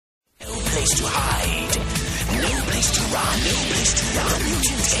place to hide. No place to run. No place to run. The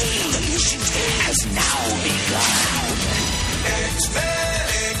mutant age has now begun. X-Men,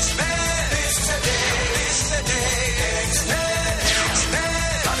 X-Men, this is a day, this is a day. X-Men,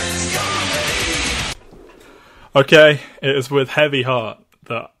 X-Men, come and come. Okay, it is with heavy heart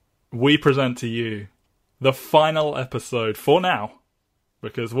that we present to you the final episode, for now,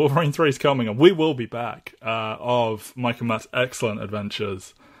 because Wolverine 3 is coming and we will be back, of Mike and Matt's X-Cellent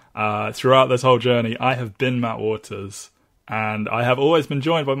adventures. Throughout this whole journey, I have been Matt Waters, and I have always been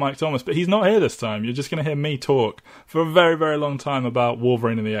joined by Mike Thomas, but he's not here this time. You're just going to hear me talk for a very, very long time about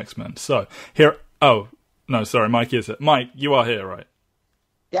Wolverine and the X-Men. So, here... Oh, no, sorry, Mike is it. Mike, you are here, right?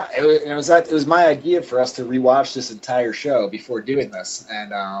 Yeah, it was my idea for us to rewatch this entire show before doing this,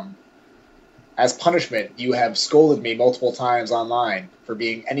 and as punishment, you have scolded me multiple times online for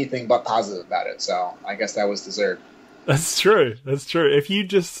being anything but positive about it, so I guess that was deserved. That's true. If you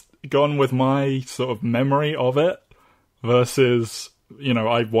just gone with my sort of memory of it versus,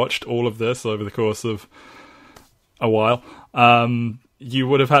 I watched all of this over the course of a while, you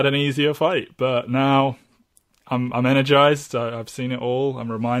would have had an easier fight. But now I'm energized. I've seen it all.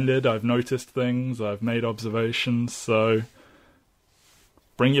 I'm reminded. I've noticed things. I've made observations. So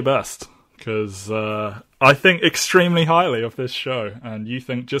bring your best, because I think extremely highly of this show, and you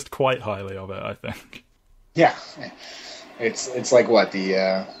think just quite highly of it, I think. Yeah, it's like what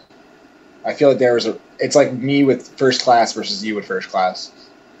I feel like it's like me with First Class versus you with First Class.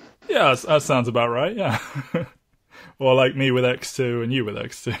 Yeah, that sounds about right. Yeah, or like me with X2 and you with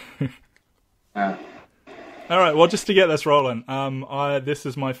X2. All right, well, just to get this rolling, this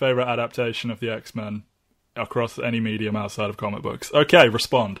is my favorite adaptation of the X-Men across any medium outside of comic books. Okay,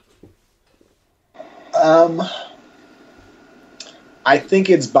 respond. I think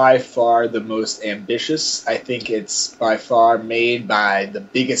it's by far the most ambitious. I think it's by far made by the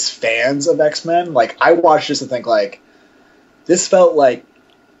biggest fans of X-Men. Like, I watched this and think, like, this felt like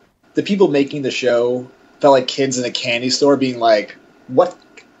the people making the show felt like kids in a candy store being like, what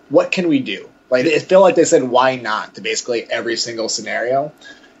can we do? Like, it felt like they said, why not, to basically every single scenario.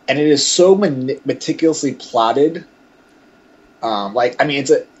 And it is so meticulously plotted. While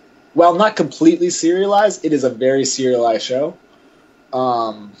not completely serialized, it is a very serialized show.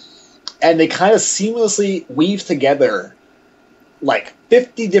 And they kind of seamlessly weave together like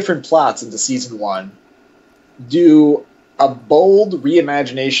 50 different plots into season 1, do a bold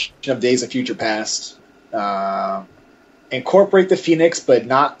reimagination of Days of Future Past, incorporate the Phoenix, but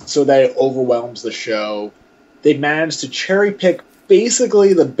not so that it overwhelms the show. They managed to cherry pick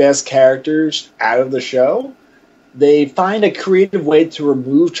basically the best characters out of the show. They find a creative way to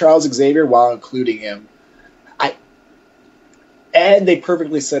remove Charles Xavier while including him. And they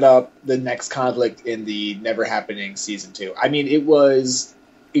perfectly set up the next conflict in the Never Happening Season 2. I mean, it was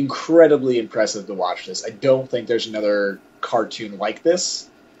incredibly impressive to watch this. I don't think there's another cartoon like this.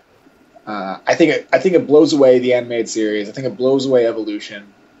 I think it blows away the animated series. I think it blows away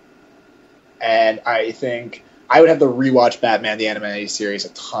Evolution. And I think I would have to rewatch Batman the Animated Series a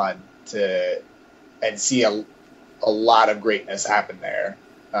ton and see a lot of greatness happen there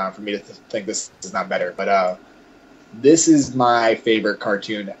for me to think this is not better. But this is my favorite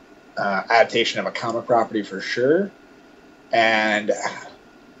cartoon adaptation of a comic property for sure. And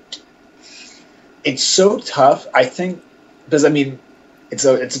it's so tough, I think, because, I mean, it's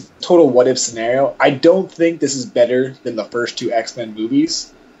a total what-if scenario. I don't think this is better than the first 2 X-Men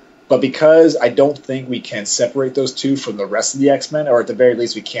movies, but because I don't think we can separate those 2 from the rest of the X-Men, or at the very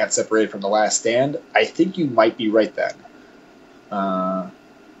least we can't separate it from The Last Stand, I think you might be right then.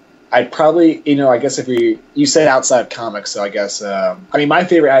 I'd probably, I guess if you said outside of comics, so I guess, my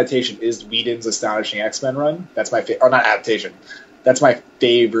favorite adaptation is Whedon's Astonishing X-Men run. That's my favorite, or not adaptation. That's my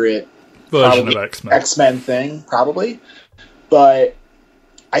favorite version of X-Men. X-Men thing, probably. But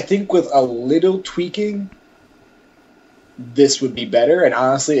I think with a little tweaking, this would be better. And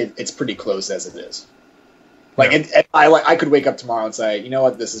honestly, it's pretty close as it is. I could wake up tomorrow and say, you know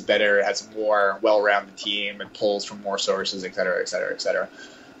what, this is better. It has a more well-rounded team. It pulls from more sources, et cetera, et cetera, et cetera.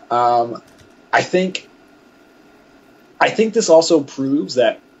 I think this also proves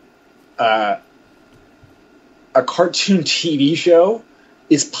that a cartoon TV show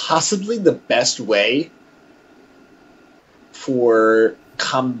is possibly the best way for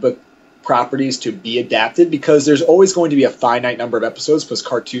comic book properties to be adapted, because there's always going to be a finite number of episodes because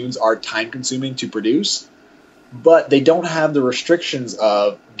cartoons are time-consuming to produce, but they don't have the restrictions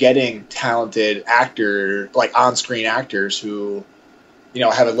of getting talented on-screen actors who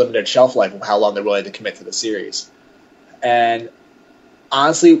have a limited shelf life of how long they're willing to commit to the series. And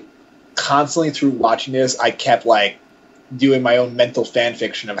honestly, constantly through watching this, I kept doing my own mental fan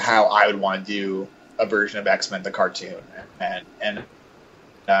fiction of how I would want to do a version of X-Men the cartoon, and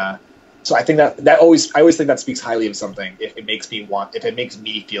so I think I always think that speaks highly of something if it makes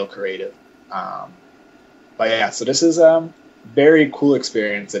me feel creative. But yeah, so this is very cool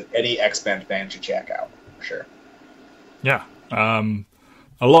experience that any X-Men fan should check out for sure. Yeah,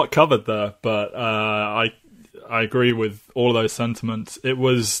 a lot covered there, but I agree with all of those sentiments. It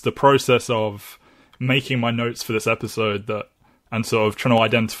was the process of making my notes for this episode and sort of trying to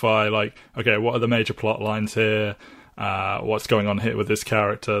identify, like, okay, what are the major plot lines here? What's going on here with this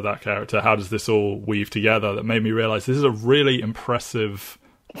character, that character? How does this all weave together? That made me realize this is a really impressive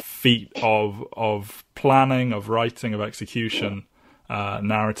feat of planning, of writing, of execution,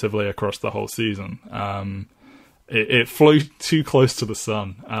 narratively across the whole season. It flew too close to the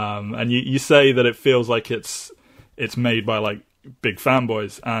sun. And you say that it feels like it's made by like big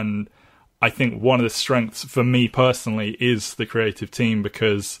fanboys, and I think one of the strengths for me personally is the creative team,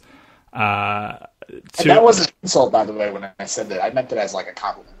 because and that wasn't an insult, by the way, when I said that. I meant it as like a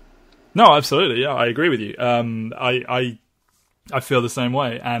compliment. No, absolutely, yeah, I agree with you. I feel the same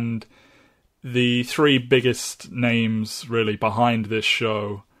way, and the three biggest names really behind this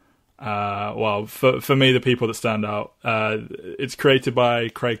show, well, for me, the people that stand out, it's created by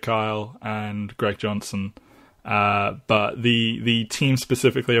Craig Kyle and Greg Johnson. But the team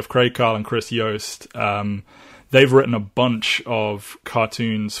specifically of Craig Kyle and Chris Yost, they've written a bunch of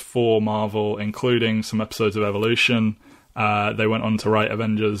cartoons for Marvel, including some episodes of Evolution. They went on to write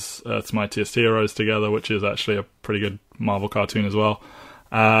Avengers Earth's Mightiest Heroes together, which is actually a pretty good Marvel cartoon as well.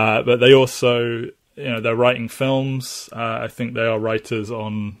 But they also, they're writing films. I think they are writers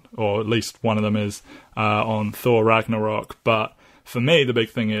on, or at least one of them is, on Thor Ragnarok. But for me, the big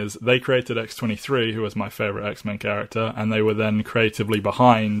thing is they created X-23, who was my favorite X-Men character, and they were then creatively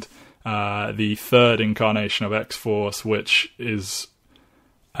behind the third incarnation of X-Force, which is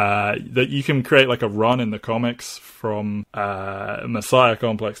that you can create like a run in the comics from Messiah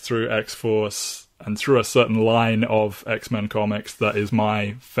Complex through X-Force and through a certain line of X-Men comics that is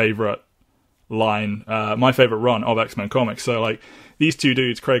my favorite line, my favorite run of X-Men comics. So like these two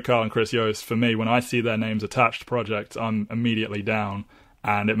dudes, Craig Kyle and Chris Yost, for me, when I see their names attached to projects, I'm immediately down,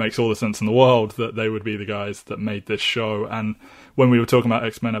 and it makes all the sense in the world that they would be the guys that made this show. And when we were talking about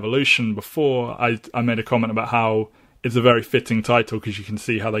X-Men Evolution before, I made a comment about how it's a very fitting title, because you can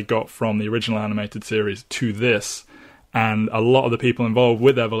see how they got from the original animated series to this, and a lot of the people involved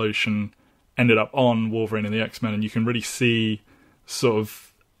with Evolution ended up on Wolverine and the X-Men, and you can really see sort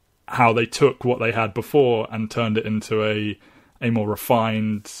of how they took what they had before and turned it into a more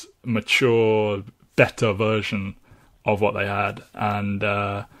refined, mature, better version of what they had. And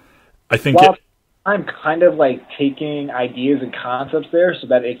I think I'm kind of like taking ideas and concepts there, so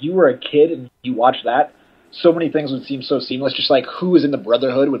that if you were a kid and you watched that, so many things would seem so seamless. Just like who is in the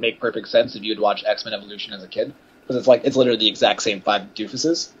Brotherhood would make perfect sense if you had watched X-Men Evolution as a kid, because it's literally the exact same five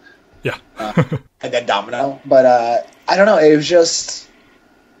doofuses. Yeah. And then Domino. But I don't know, it was just,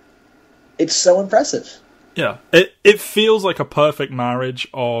 it's so impressive. Yeah, it feels like a perfect marriage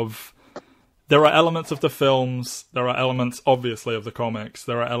of, there are elements of the films, there are elements, obviously, of the comics,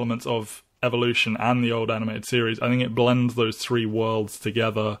 there are elements of Evolution and the old animated series. I think it blends those three worlds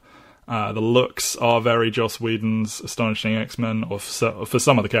together. The looks are very Joss Whedon's Astonishing X-Men, or for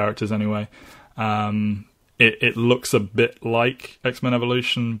some of the characters anyway. It looks a bit like X-Men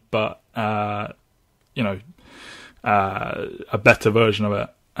Evolution, but, a better version of it.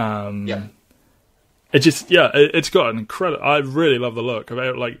 Yeah. It's got an incredible. I really love the look of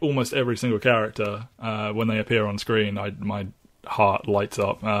like almost every single character when they appear on screen. My heart lights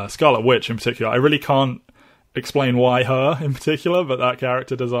up. Scarlet Witch in particular. I really can't explain why her in particular, but that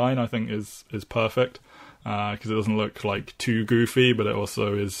character design I think is perfect, because it doesn't look like too goofy, but it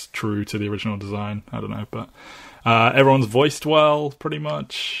also is true to the original design. I don't know, but everyone's voiced well, pretty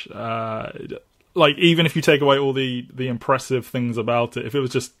much. Like even if you take away all the impressive things about it, if it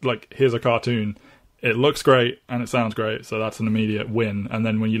was just like, here's a cartoon, it looks great and it sounds great, so that's an immediate win. And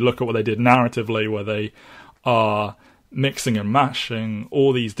then when you look at what they did narratively, where they are mixing and mashing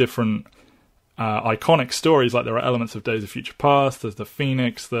all these different iconic stories, like there are elements of Days of Future Past, there's the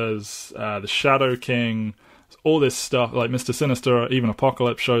Phoenix, there's the Shadow King, all this stuff, like Mr. Sinister, even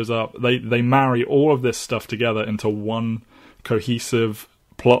Apocalypse shows up. They marry all of this stuff together into one cohesive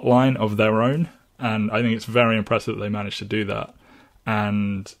plot line of their own, and I think it's very impressive that they managed to do that.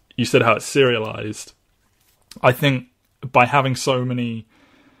 And you said how it's serialized. I think by having so many,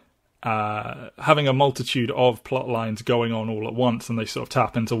 having a multitude of plot lines going on all at once, and they sort of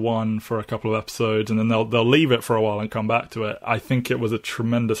tap into one for a couple of episodes, and then they'll leave it for a while and come back to it. I think it was a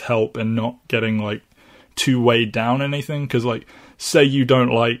tremendous help in not getting like too weighed down anything. Because, like, say you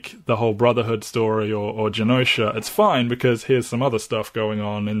don't like the whole Brotherhood story or Genosha, it's fine because here's some other stuff going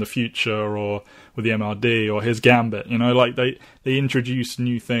on in the future, or with the MRD, or here's Gambit. You know, like they introduce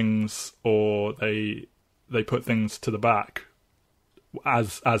new things, or they put things to the back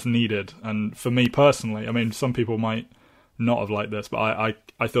as needed. And for me personally, I mean, some people might not have liked this, but I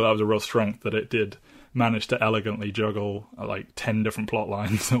thought that was a real strength, that it did manage to elegantly juggle like 10 different plot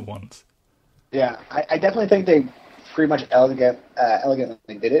lines at once. Yeah, I definitely think they pretty much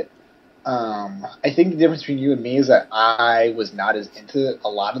elegantly did it. I think the difference between you and me is that I was not as into a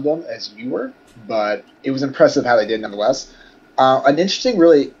lot of them as you were, but it was impressive how they did nonetheless. An interesting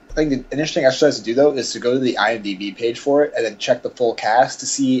exercise to do, though, is to go to the IMDb page for it and then check the full cast to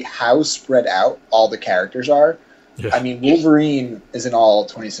see how spread out all the characters are. Yeah. I mean, Wolverine is in all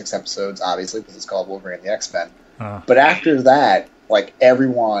 26 episodes, obviously, because it's called Wolverine and the X-Men. But after that, like,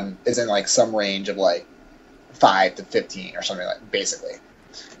 everyone is in, like, some range of, like, 5 to 15 or something, like, basically.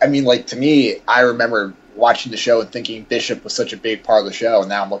 I mean, like, to me, I remember watching the show and thinking Bishop was such a big part of the show, and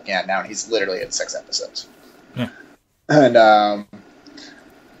now I'm looking at it now, and he's literally in 6 episodes. Yeah. And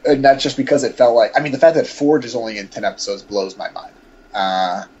that's just because it felt like... I mean, the fact that Forge is only in 10 episodes blows my mind.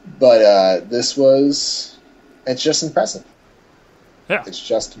 But this was... It's just impressive. Yeah. It's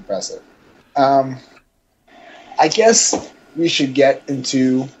just impressive. I guess we should get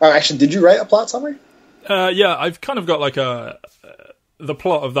into... Oh, actually, did you write a plot summary? Yeah, I've kind of got like the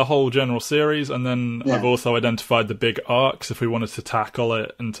plot of the whole general series, and then I've also identified the big arcs if we wanted to tackle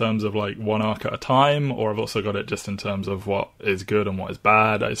it in terms of like one arc at a time, or I've also got it just in terms of what is good and what is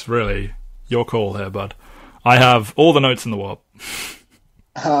bad. It's really your call here, bud. I have all the notes in the world.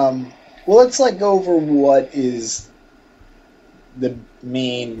 Well, let's like go over what is the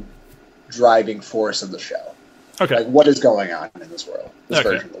main driving force of the show. Okay. Like, what is going on in this world,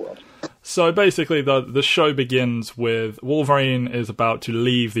 version of the world. So basically, the show begins with Wolverine is about to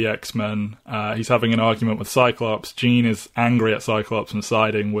leave the X-Men. He's having an argument with Cyclops. Jean is angry at Cyclops and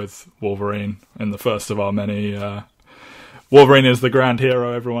siding with Wolverine in the first of our many Wolverine is the grand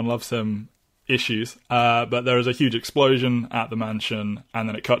hero, everyone loves him issues. But there is a huge explosion at the mansion, and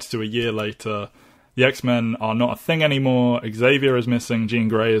then it cuts to a year later. The X-Men are not a thing anymore. Xavier is missing, Jean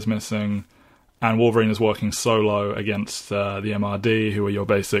Grey is missing, and Wolverine is working solo against the MRD, who are your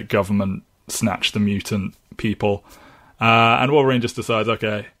basic government snatch the mutant people. And Wolverine just decides,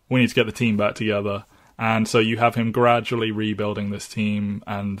 okay, we need to get the team back together. And so you have him gradually rebuilding this team,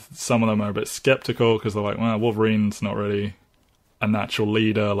 and some of them are a bit skeptical because they're like, well, Wolverine's not really a natural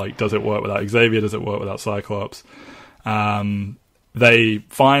leader. Like, does it work without Xavier? Does it work without Cyclops? They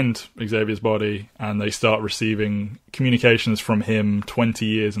find Xavier's body, and they start receiving communications from him 20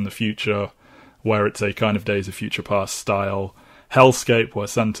 years in the future, where it's a kind of Days of Future Past style hellscape where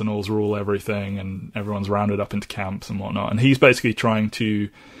Sentinels rule everything and everyone's rounded up into camps and whatnot. And he's basically trying to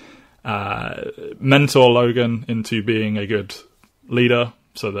mentor Logan into being a good leader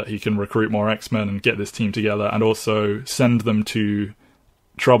so that he can recruit more X-Men and get this team together, and also send them to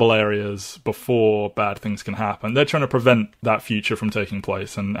trouble areas before bad things can happen. They're trying to prevent that future from taking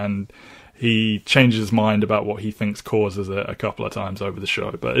place, and he changes his mind about what he thinks causes it a couple of times over the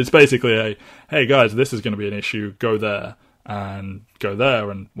show. But it's basically a, hey guys, this is going to be an issue, go there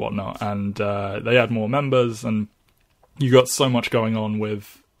and whatnot. And they add more members, and you got so much going on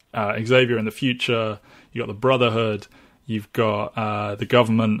with Xavier in the future. You got the Brotherhood, you've got the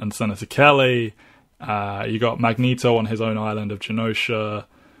government and Senator Kelly, you got Magneto on his own island of Genosha,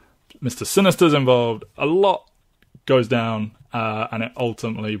 Mr. Sinister's involved. A lot goes down, and it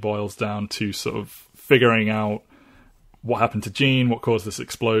ultimately boils down to sort of figuring out what happened to Jean, what caused this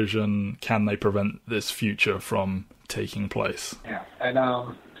explosion, can they prevent this future from taking place? Yeah, and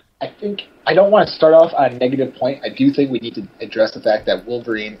I think, I don't want to start off on a negative point. I do think we need to address the fact that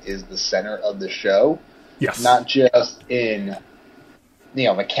Wolverine is the center of the show. Yes. Not just in,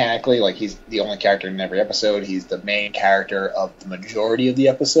 mechanically, like he's the only character in every episode. He's the main character of the majority of the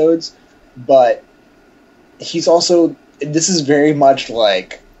episodes. But he's also, this is very much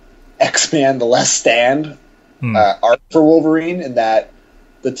like X-Men The Last Stand arc for Wolverine, in that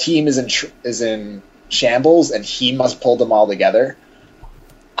the team is in shambles and he must pull them all together.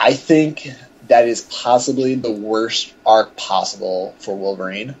 I think that is possibly the worst arc possible for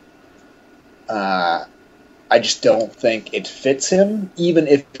Wolverine. I just don't think it fits him, even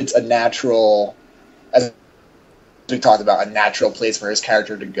if it's a natural, as we talked about, a natural place for his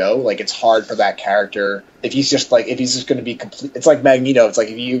character to go. Like, it's hard for that character, if he's just going to be complete. It's like Magneto. It's like,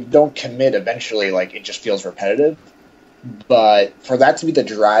 if you don't commit eventually, like, it just feels repetitive. But for that to be the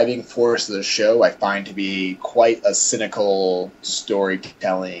driving force of the show, I find to be quite a cynical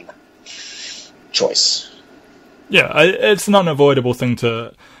storytelling choice. Yeah, it's an unavoidable thing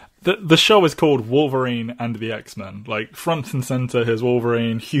to... The show is called Wolverine and the X-Men. Like, front and center, here's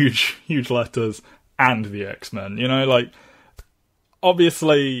Wolverine, huge letters, and the X-Men. You know, like,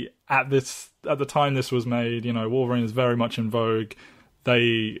 obviously, at the time this was made, you know, Wolverine is very much in vogue.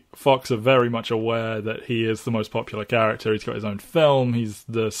 Fox are very much aware that he is the most popular character. He's got his own film. He's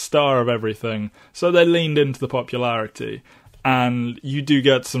the star of everything. So they leaned into the popularity. And you do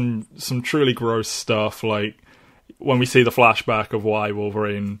get some truly gross stuff, like when we see the flashback of why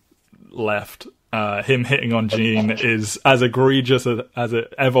Wolverine left, him hitting on Jean is as egregious as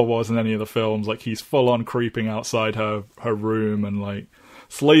it ever was in any of the films. Like, he's full on creeping outside her room and, like,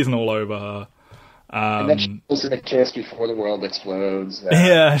 sleazing all over her. And then she blows him a kiss before the world explodes.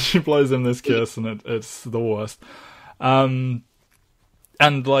 Yeah, she blows him this kiss, and it's the worst. And,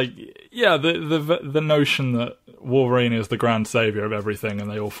 like, yeah, the notion that Wolverine is the grand savior of everything and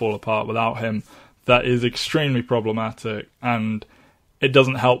they all fall apart without him, that is extremely problematic. And it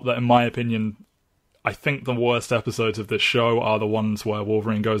doesn't help that, in my opinion, I think the worst episodes of this show are the ones where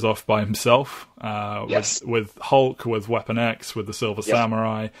Wolverine goes off by himself, yes. with Hulk, with Weapon X, with the Silver Yep.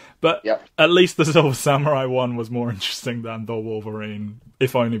 Samurai. But Yep. at least the Silver Samurai one was more interesting than the Wolverine,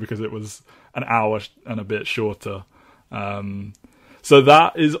 if only because it was an hour and a bit shorter. So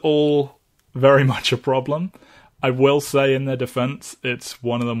that is all very much a problem. I will say, in their defense, it's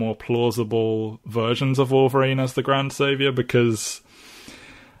one of the more plausible versions of Wolverine as the Grand Savior, because,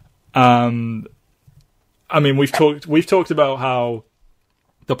 I mean, we've talked about how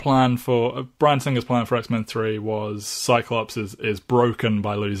the plan for Bryan Singer's plan for X-Men 3 was Cyclops is broken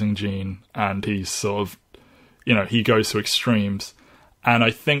by losing Jean, and he's sort of, you know, he goes to extremes, and I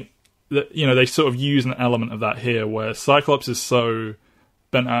think that, you know, they sort of use an element of that here, where Cyclops is so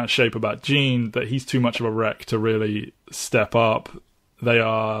bent out of shape about Jean that he's too much of a wreck to really step up. They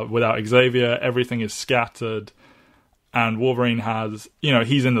are without Xavier, everything is scattered, and Wolverine has, you know,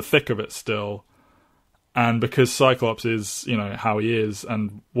 he's in the thick of it still. And because Cyclops is, you know, how he is,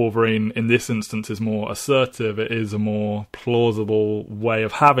 and Wolverine in this instance is more assertive, it is a more plausible way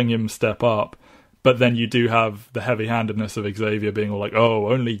of having him step up. But then you do have the heavy-handedness of Xavier being all like, oh,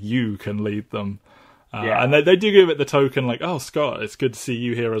 only you can lead them. And they do give it the token, like, oh, Scott, it's good to see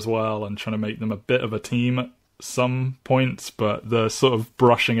you here as well, and trying to make them a bit of a team at some points, but the sort of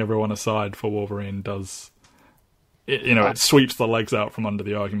brushing everyone aside for Wolverine does, it sweeps the legs out from under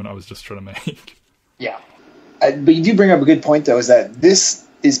the argument I was just trying to make. Yeah. But you do bring up a good point, though, is that this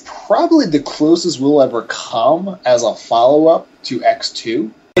is probably the closest we'll ever come as a follow-up to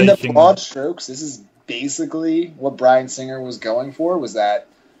X2. In the broad strokes, this is basically what Bryan Singer was going for, was that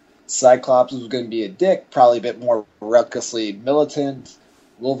Cyclops was going to be a dick, probably a bit more recklessly militant.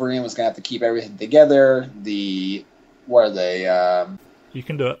 Wolverine was going to have to keep everything together. What are they? You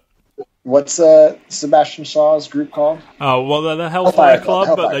can do it. What's Sebastian Shaw's group called? Oh, well, they're the Hellfire Club,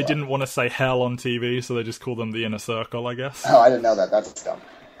 Hellfire but they Club. didn't want to say hell on TV, so they just called them the Inner Circle, I guess. Oh, I didn't know that. That's dumb.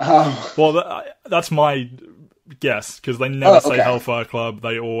 Well, that's my guess, because they never say okay. Hellfire Club,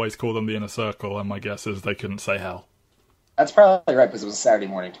 they always call them the Inner Circle, and my guess is they couldn't say hell. That's probably right, because it was a Saturday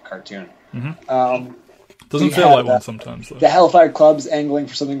morning cartoon. Mm-hmm. Doesn't feel like one sometimes, though. The Hellfire Club's angling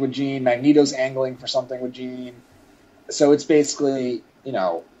for something with Jean. Magneto's angling for something with Jean. So it's basically, you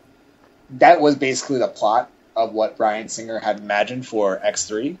know, that was basically the plot of what Bryan Singer had imagined for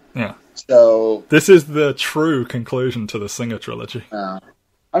X3. Yeah. So this is the true conclusion to the Singer trilogy.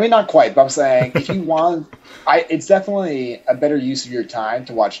 I mean, not quite, but I'm saying, if you want, it's definitely a better use of your time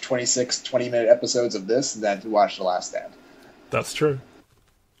to watch 26 20-minute episodes of this than to watch The Last Stand. That's true.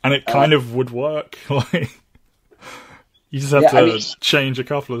 And it kind of would work. Like, you just have to change a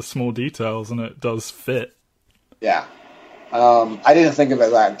couple of small details, and it does fit. Yeah. I didn't think of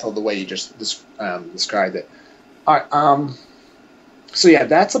it that until the way you just described it. All right. So yeah,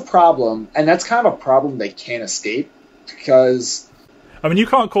 that's a problem, and that's kind of a problem they can't escape, because I mean, you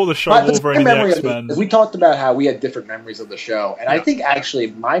can't call the show Wolverine and the X-Men. We talked about how we had different memories of the show, and I think actually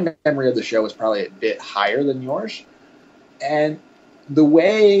my memory of the show is probably a bit higher than yours. And the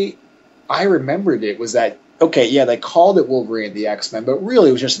way I remembered it was that, okay, yeah, they called it Wolverine and the X-Men, but really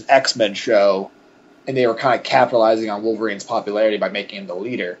it was just an X-Men show, and they were kind of capitalizing on Wolverine's popularity by making him the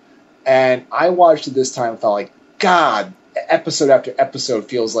leader. And I watched it this time and felt like, God, episode after episode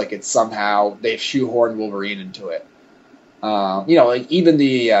feels like it's somehow they've shoehorned Wolverine into it. Like even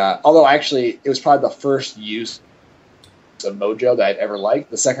although actually it was probably the first use of Mojo that I'd ever liked.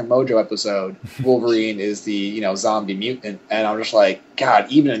 The second Mojo episode, Wolverine is the, zombie mutant. And I'm just like,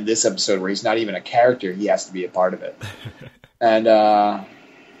 God, even in this episode where he's not even a character, he has to be a part of it. And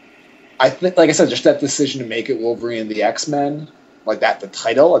I think, like I said, just that decision to make it Wolverine and the X-Men like that, the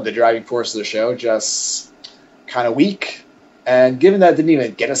title and the driving force of the show, just kind of weak. And given that it didn't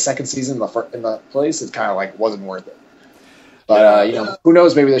even get a second season in the place, it kind of like wasn't worth it. But who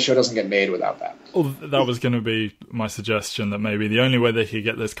knows? Maybe the show doesn't get made without that. Well, that was going to be my suggestion, that maybe the only way they could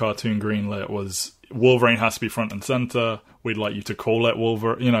get this cartoon greenlit was Wolverine has to be front and center. We'd like you to call it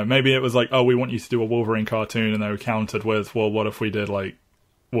Wolverine. Maybe it was like, oh, we want you to do a Wolverine cartoon, and they were countered with, well, what if we did like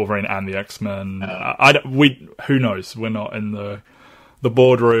Wolverine and the X-Men? Who knows? We're not in the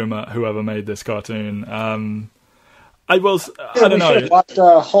boardroom at whoever made this cartoon. I don't know. We should have watched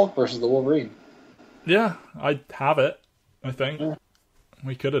Hulk versus the Wolverine. Yeah, I have it. I think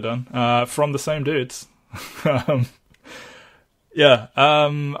we could have done from the same dudes. At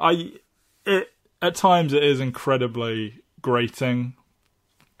times it is incredibly grating.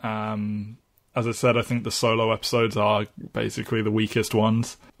 As I said, I think the solo episodes are basically the weakest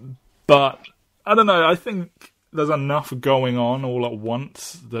ones. But I don't know. I think there's enough going on all at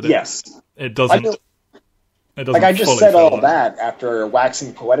once that it doesn't. I just said all that after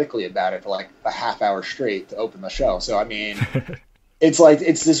waxing poetically about it for like a half hour straight to open the show. So, I mean,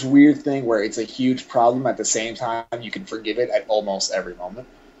 it's this weird thing where it's a huge problem at the same time you can forgive it at almost every moment.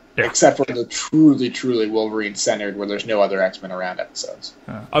 Yeah. Except for the truly, truly Wolverine-centered where there's no other X-Men around episodes.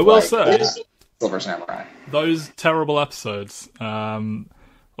 Yeah. I will say, Silver Samurai. Those terrible episodes,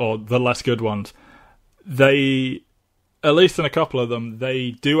 or the less good ones, they... At least in a couple of them,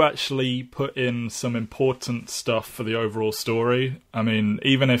 they do actually put in some important stuff for the overall story. I mean,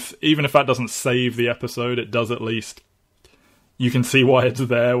 even if that doesn't save the episode, it does at least... You can see why it's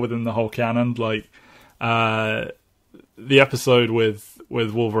there within the whole canon. Like, the episode with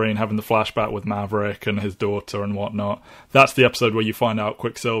Wolverine having the flashback with Maverick and his daughter and whatnot, that's the episode where you find out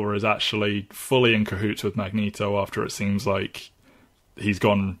Quicksilver is actually fully in cahoots with Magneto after it seems like he's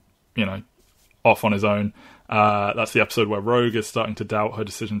gone, off on his own. That's the episode where Rogue is starting to doubt her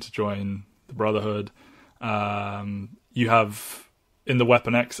decision to join the Brotherhood. You have, in the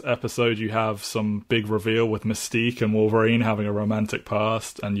Weapon X episode, you have some big reveal with Mystique and Wolverine having a romantic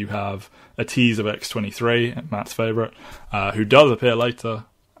past, and you have a tease of X-23, Matt's favourite, who does appear later.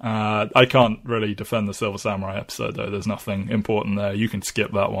 I can't really defend the Silver Samurai episode, though. There's nothing important there. You can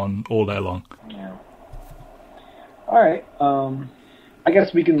skip that one all day long. Yeah. All right. I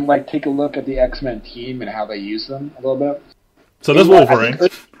guess we can take a look at the X-Men team and how they use them a little bit. So there's Wolverine.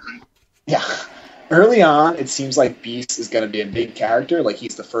 Early on, it seems like Beast is going to be a big character. Like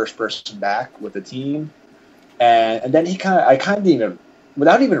he's the first person back with the team, and then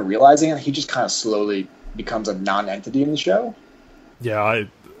without even realizing it, he just kind of slowly becomes a non-entity in the show. Yeah,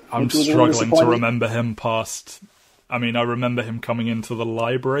 I'm struggling to remember him past. I mean, I remember him coming into the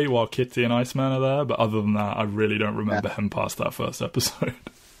library while Kitty and Iceman are there, but other than that, I really don't remember him past that first episode.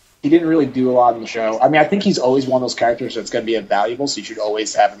 He didn't really do a lot in the show. I mean, I think he's always one of those characters that's going to be invaluable, so you should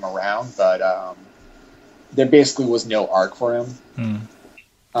always have him around, but there basically was no arc for him.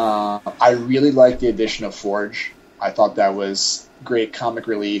 I really liked the addition of Forge. I thought that was great comic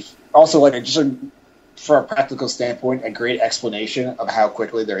relief. Also, for a practical standpoint, a great explanation of how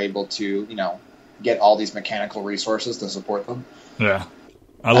quickly they're able to, get all these mechanical resources to support them. Yeah.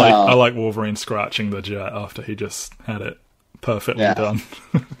 I like Wolverine scratching the jet after he just had it perfectly done.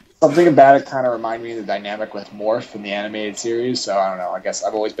 Something about it kind of reminded me of the dynamic with Morph in the animated series, so I don't know. I guess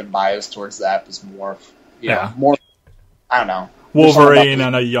I've always been biased towards that as Morph. Morph, I don't know. Wolverine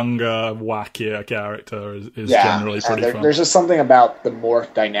and a younger, wackier character is generally pretty fun. There's just something about the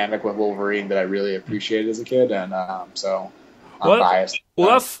Morph dynamic with Wolverine that I really appreciated as a kid, and so I'm biased.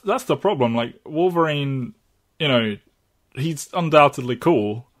 Well, that's the problem. Like, Wolverine, he's undoubtedly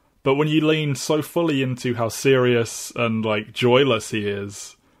cool, but when you lean so fully into how serious and, joyless he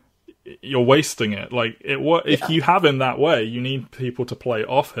is, you're wasting it. If you have him that way, you need people to play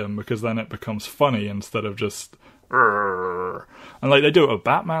off him, because then it becomes funny instead of just... And, they do it with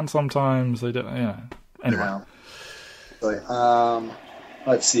Batman sometimes. They do, Anyway.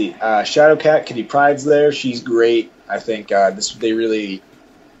 Let's see. Shadowcat, Kitty Pryde's there. She's great. I think this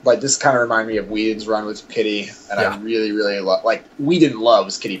kind of reminded me of Whedon's run with Kitty, and I really, really love. Whedon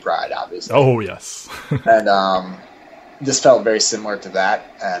loves Kitty Pryde, obviously. Oh yes, and this felt very similar to that,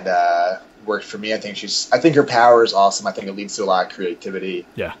 and worked for me. I think her power is awesome. I think it leads to a lot of creativity.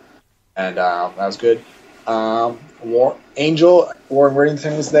 Yeah, and that was good. Angel Warren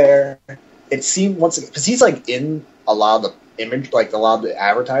Worthington was there. It seemed because he's in a lot of the image, a lot of the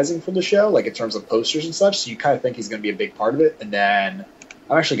advertising for the show, in terms of posters and such. So you kind of think he's going to be a big part of it, and then.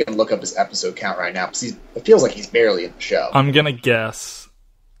 I'm actually going to look up his episode count right now, because it feels like he's barely in the show. I'm going to guess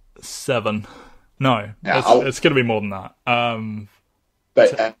 7. No, it's going to be more than that.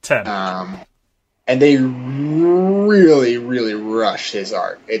 But 10. And and they really, really rush his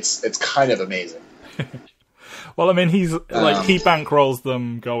arc. It's kind of amazing. Well, I mean, he's like he bankrolls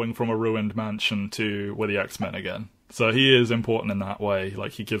them going from a ruined mansion to with the X-Men again. So he is important in that way.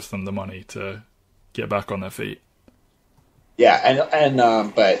 Like, he gives them the money to get back on their feet. Yeah, and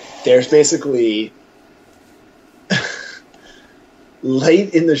but there's basically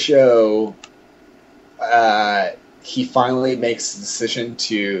late in the show, he finally makes the decision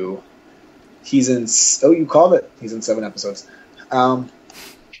to. He's in. Oh, you called it. He's in 7 episodes.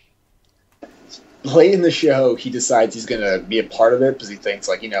 Late in the show, he decides he's going to be a part of it because he thinks,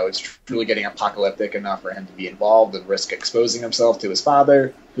 like, it's truly getting apocalyptic enough for him to be involved and risk exposing himself to his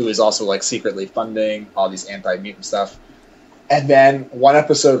father, who is also, like, secretly funding all these anti-mutant stuff. And then 1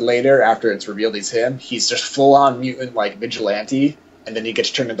 episode later, after it's revealed he's him, he's just full-on mutant, like, vigilante, and then he gets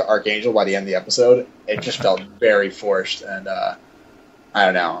turned into Archangel by the end of the episode. It just felt very forced, and I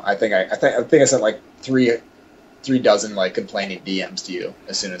don't know. I think I sent like three dozen like complaining DMs to you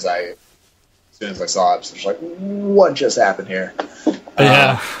as soon as I saw it. So it's like, what just happened here?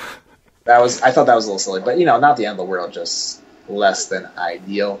 Yeah, I thought that was a little silly, but not the end of the world, just less than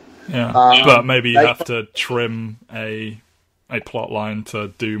ideal. Yeah, but maybe you have to trim a plot line to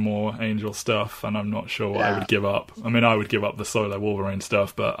do more Angel stuff, and I'm not sure what I would give up. I mean, I would give up the solo Wolverine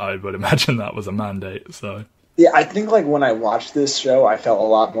stuff, but I would imagine that was a mandate. So. Yeah, I think like when I watched this show, I felt a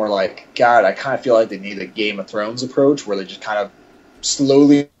lot more like, God, I kind of feel like they need a Game of Thrones approach where they just kind of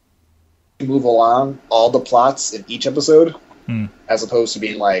slowly move along all the plots in each episode, as opposed to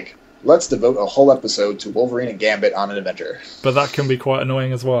being like, let's devote a whole episode to Wolverine and Gambit on an adventure. But that can be quite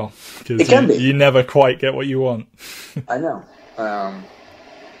annoying as well, because you never quite get what you want. I know.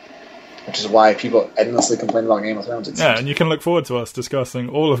 Which is why people endlessly complain about Game of Thrones. Yeah, and you can look forward to us discussing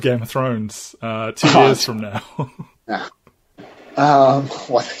all of Game of Thrones 2 years from now. Yeah. That'll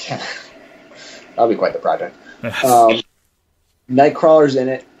be quite the project. Yes. Nightcrawler's in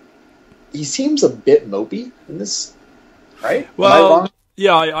it. He seems a bit mopey in this, right? Well,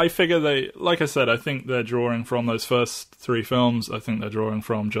 yeah, I figure like I said, I think they're drawing from those first 3 films. I think they're drawing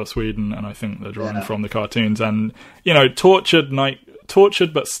from Joss Whedon, and I think they're drawing from the cartoons. And,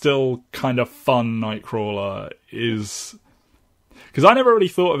 tortured but still kind of fun Nightcrawler is... Because I never really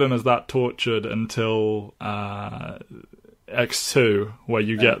thought of him as that tortured until X2, where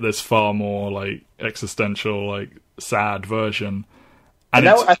you get this far more, like, existential, like, sad version. And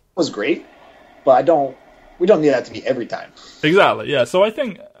that I thought was great, but we don't need that to be every time. Exactly, yeah. So I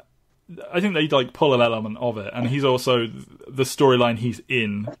think they like pull an element of it, and he's also the storyline he's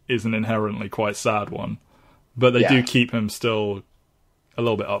in is an inherently quite sad one, but they do keep him still a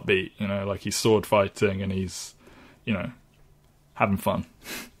little bit upbeat. Like he's sword fighting and he's having fun.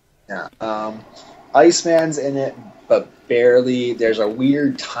 Yeah. Iceman's in it, but barely. There's a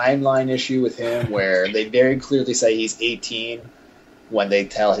weird timeline issue with him where they very clearly say he's 18. When they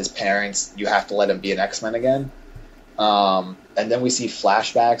tell his parents, you have to let him be an X-Men again. And then we see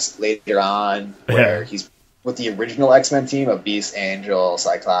flashbacks later on where he's with the original X-Men team of Beast, Angel,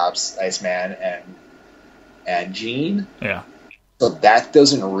 Cyclops, Iceman, and Jean. Yeah. So that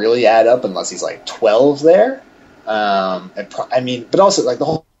doesn't really add up unless he's like 12 there. But also like the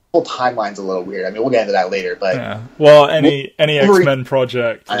whole timeline's a little weird. I mean, we'll get into that later, but well, any X-Men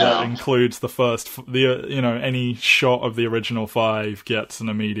project that includes any shot of the original 5 gets an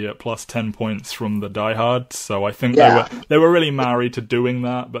immediate plus 10 points from the diehards. So I think they were really married to doing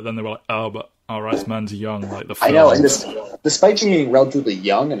that, but then they were like, oh, but our Iceman's young, like the film. I know, and despite being relatively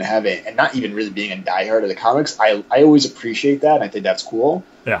young and not even really being a diehard of the comics, I always appreciate that, and I think that's cool.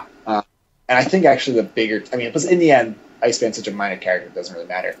 Yeah. And I think actually because in the end, Iceman's such a minor character, it doesn't really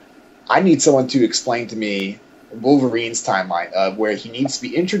matter. I need someone to explain to me Wolverine's timeline of where he needs to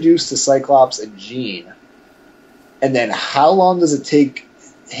be introduced to Cyclops and Jean, and then how long does it take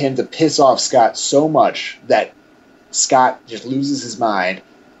him to piss off Scott so much that Scott just loses his mind,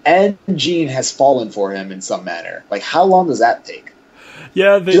 and Jean has fallen for him in some manner? Like, how long does that take?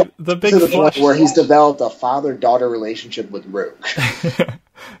 Yeah, the big to the point where he's developed a father-daughter relationship with Rogue.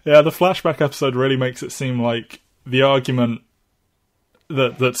 Yeah, the flashback episode really makes it seem like the argument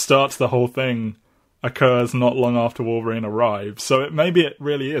that starts the whole thing occurs not long after Wolverine arrives. So maybe it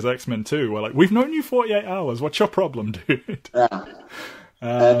really is X-Men 2, where like, we've known you 48 hours. What's your problem, dude? Yeah.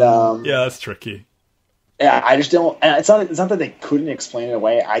 Yeah, that's tricky. Yeah, I just don't. And it's not that they couldn't explain it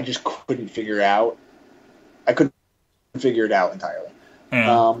away. I just couldn't figure it out. I couldn't figure it out entirely.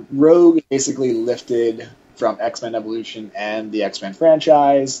 Yeah. Rogue basically lifted from X-Men Evolution and the X-Men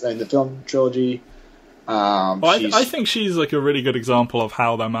franchise and the film trilogy. Well, I think she's like a really good example of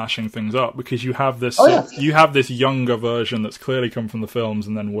how they're mashing things up, because you have this you have this younger version that's clearly come from the films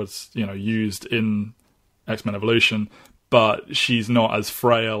and then was used in X-Men Evolution, but she's not as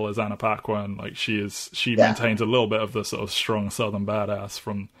frail as Anna Paquin. Like she maintains a little bit of the sort of strong Southern badass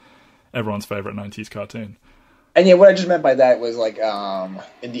from everyone's favorite 90s cartoon. And yeah, what I just meant by that was like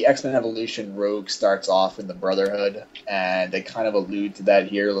in the X-Men Evolution, Rogue starts off in the Brotherhood, and they kind of allude to that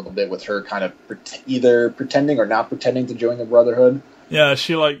here a little bit with her kind of either pretending or not pretending to join the Brotherhood. Yeah,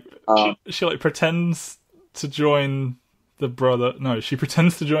 she pretends to join she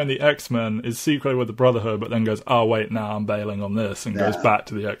pretends to join the X-Men, is secretly with the Brotherhood, but then goes, oh wait, now I'm bailing on this, and goes back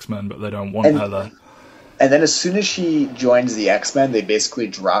to the X-Men, but they don't want her there. And then as soon as she joins the X-Men, they basically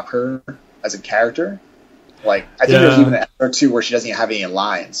drop her as a character. Like, I think there's even an episode or two where she doesn't even have any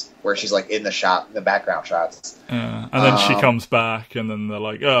lines, where she's like in the background shots. Yeah, and then she comes back, and then they're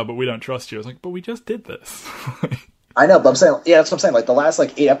like, "Oh, but we don't trust you." I was like, "But we just did this." I know, but I'm saying, that's what I'm saying. Like the last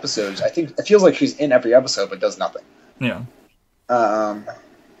 8 episodes, I think it feels like she's in every episode but does nothing. Yeah.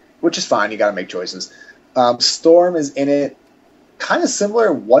 Which is fine. You got to make choices. Storm is in it, kind of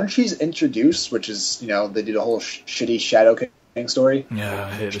similar. Once she's introduced, which is they did a whole shitty Shadow King story. Yeah,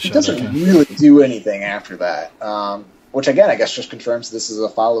 I hate the She Shadow doesn't King. really do anything after that. Which again, I guess just confirms this is a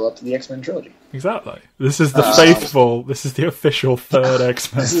follow-up to the X-Men trilogy. Exactly. This is the faithful. This is the official third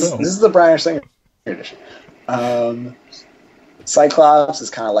X-Men film. This is the Brian Singer edition. Cyclops is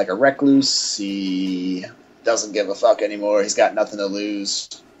kind of like a recluse. He doesn't give a fuck anymore. He's got nothing to lose.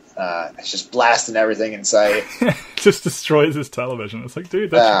 It's just blasting everything in sight. Just destroys his television. It's like,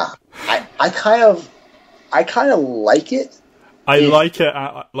 dude, that's... I kind of like it. I like it.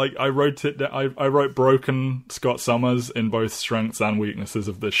 I wrote it. I wrote broken Scott Summers in both strengths and weaknesses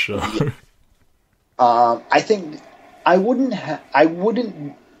of this show. I think I wouldn't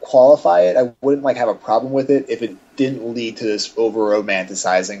qualify it. I wouldn't have a problem with it if it didn't lead to this over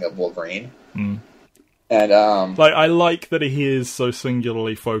romanticizing of Wolverine. Mm. And I like that he is so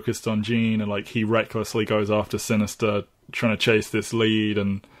singularly focused on Jean, and he recklessly goes after Sinister, trying to chase this lead,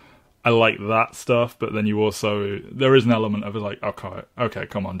 and I like that stuff. But then there is an element of okay,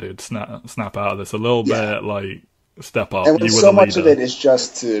 come on, dude, snap out of this a little bit, step up. And so much of it is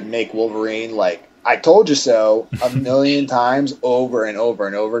just to make Wolverine I told you so a million times over and over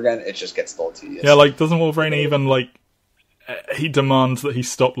and over again. It just gets a little tedious. Yeah, doesn't Wolverine even he demands that he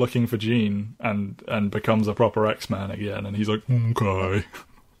stop looking for Jean and becomes a proper X-Man again, and he's like, okay.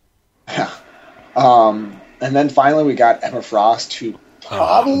 Yeah. And then finally we got Emma Frost, who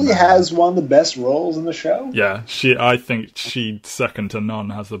probably has one of the best roles in the show. Yeah, I think she, second to none,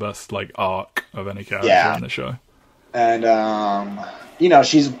 has the best arc of any character in the show. And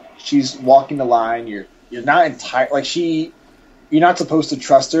she's walking the line. You're not entirely you're not supposed to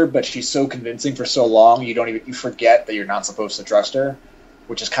trust her, but she's so convincing for so long you forget that you're not supposed to trust her,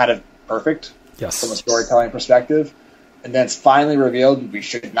 which is kind of perfect from a storytelling perspective. And then it's finally revealed we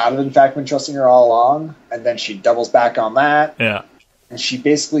should not have in fact been trusting her all along, and then she doubles back on that. Yeah. And she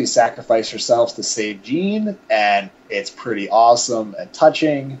basically sacrificed herself to save Jean, and it's pretty awesome and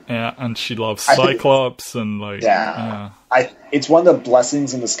touching. Yeah, and she loves Cyclops, it's one of the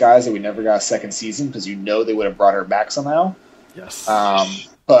blessings in disguise that we never got a second season, because they would have brought her back somehow. Yes.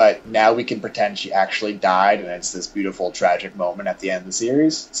 But now we can pretend she actually died, and it's this beautiful, tragic moment at the end of the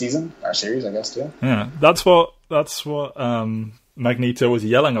series, I guess, too. Yeah, that's what Magneto was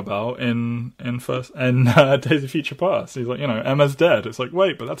yelling about in Days of Future Past. He's like, Emma's dead. It's like,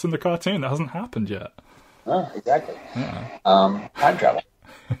 wait, but that's in the cartoon. That hasn't happened yet. Oh, exactly. Yeah. Time travel.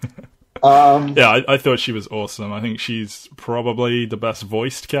 Yeah, I thought she was awesome. I think she's probably the best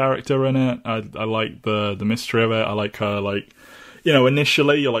voiced character in it. I like the mystery of it. I like her,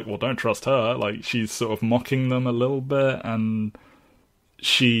 initially you're like, well, don't trust her. She's sort of mocking them a little bit, and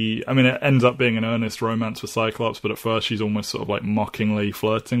it ends up being an earnest romance with Cyclops, but at first she's almost sort of mockingly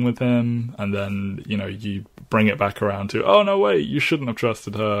flirting with him, and then, you bring it back around to, oh, no, wait, you shouldn't have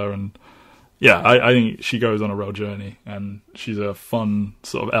trusted her, and yeah, I think she goes on a real journey, and she's a fun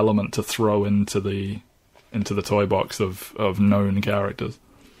sort of element to throw into the toy box of known characters.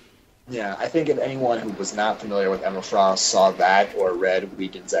 Yeah, I think if anyone who was not familiar with Emma Frost saw that or read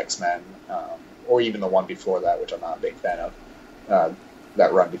Whedon's X-Men, or even the one before that, which I'm not a big fan of,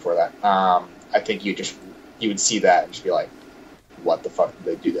 that run before that, I think you would see that and just be like, what the fuck did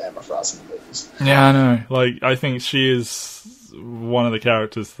they do to Emma Frost in the movies? Yeah, I know. I think she is one of the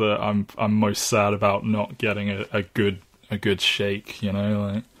characters that I'm most sad about not getting a good shake, Yeah,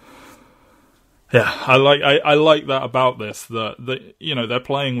 I like that about this, that they're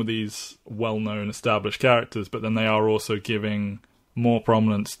playing with these well-known established characters, but then they are also giving more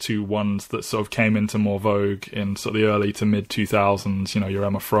prominence to ones that sort of came into more vogue in sort of the early to mid 2000s. You know, your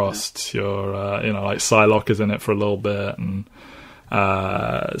Emma Frost, your like Psylocke is in it for a little bit, and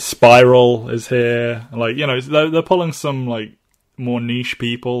Spiral is here. Like, you know, they're pulling some like more niche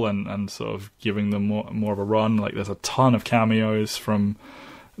people and sort of giving them more of a run. Like, there's a ton of cameos from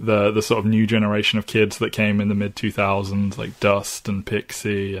the sort of new generation of kids that came in the mid 2000s, like Dust and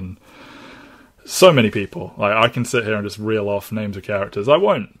Pixie and so many people. Like, I can sit here and just reel off names of characters. I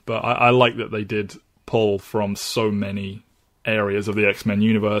won't, but I like that they did pull from so many areas of the X-Men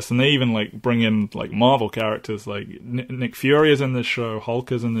universe, and they even like bring in like Marvel characters. Like Nick Fury is in this show,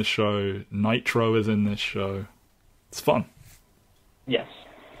 Hulk is in this show, Nitro is in this show. It's fun. Yes.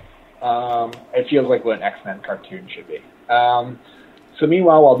 It feels like what an X-Men cartoon should be. So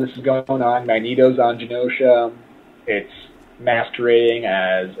meanwhile, while this is going on, Magneto's on Genosha. It's masquerading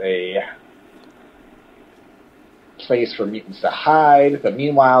as a place for mutants to hide, but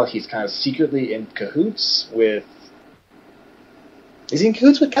meanwhile, he's kind of secretly in cahoots with... Is he in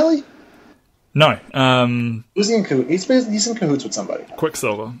cahoots with Kelly? No. Who's he in cahoots? He's in cahoots with somebody.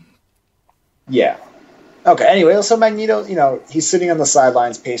 Quicksilver. Yeah. Okay, anyway, so Magneto, you know, he's sitting on the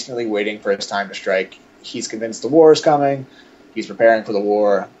sidelines patiently waiting for his time to strike. He's convinced the war is coming. He's preparing for the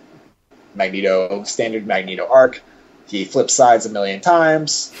war. Standard Magneto arc. He flips sides 1 million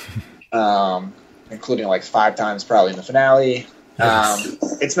times, including like 5 times probably in the finale.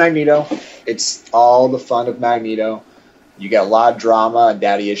 It's Magneto. It's all the fun of Magneto. You get a lot of drama and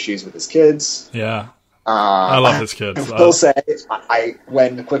daddy issues with his kids. Yeah. I love his kids. I will say,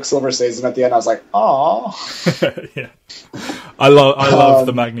 when Quicksilver saves him at the end, I was like, "Aww." Yeah. I love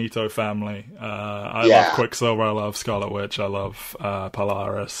the Magneto family. I love Quicksilver. I love Scarlet Witch. I love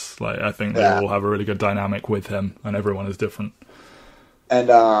Polaris. Like, I think they all have a really good dynamic with him, and everyone is different. And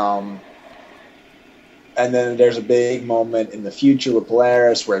then there's a big moment in the future with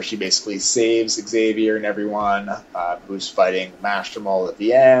Polaris where she basically saves Xavier and everyone who's fighting Master Mold at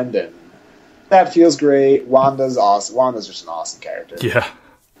the end, and that feels great. Wanda's awesome. Wanda's just an awesome character. Yeah.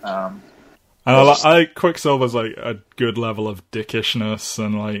 And Quicksilver's like a good level of dickishness,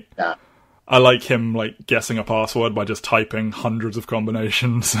 and like I like him like guessing a password by just typing hundreds of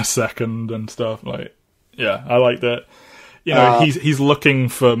combinations a second and stuff. Like, yeah, I like that. You know, he's looking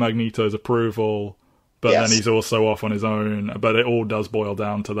for Magneto's approval, but then he's also off on his own. But it all does boil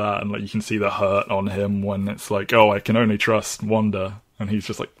down to that, and like you can see the hurt on him when it's like, oh, I can only trust Wanda. And he's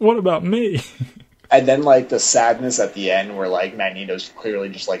just like, what about me? And then, like, the sadness at the end where, like, Magneto's clearly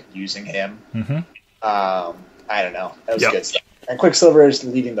just, like, using him. Mm-hmm. I don't know. That was good stuff. And Quicksilver is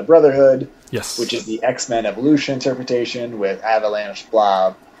leading the Brotherhood. Yes. Which is the X-Men Evolution interpretation with Avalanche,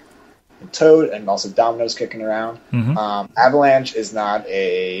 Blob, and Toad, and also Domino's kicking around. Mm-hmm. Avalanche is not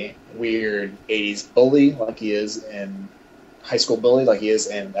a weird 80s bully like he is in High School Bully, like he is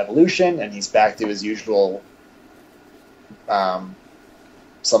in Evolution, and he's back to his usual...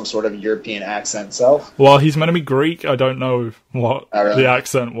 some sort of European accent self. Well, he's meant to be Greek. I don't know what the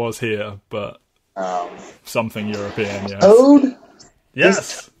accent was here, but something European, yes. Toad? Yes.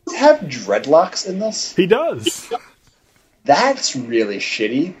 Does Toad have dreadlocks in this? He does. That's really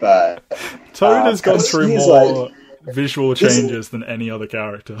shitty, but... Toad has gone through more visual changes than any other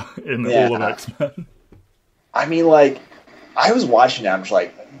character in all of X-Men. I mean, like, I was watching it, I'm just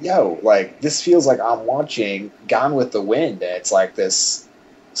like, yo, like, this feels like I'm watching Gone with the Wind, and it's like this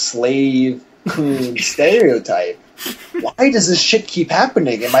slave coon stereotype. Why does this shit keep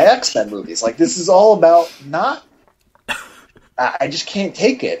happening in my X-Men movies? Like, this is all about not... I just can't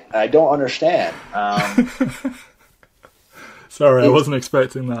take it. I don't understand. Sorry, I wasn't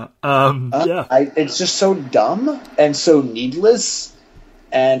expecting that. It's just so dumb and so needless,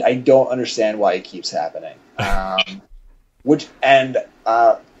 and I don't understand why it keeps happening. While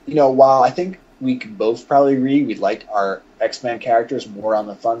I think we can both probably agree we'd like our X-Men characters more on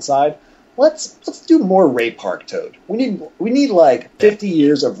the fun side, let's do more Ray Park Toad. We need like 50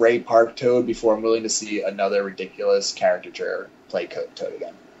 years of Ray Park Toad before I'm willing to see another ridiculous caricature play Toad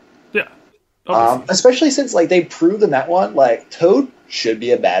again. Yeah. Especially since like they proved in that one, like Toad should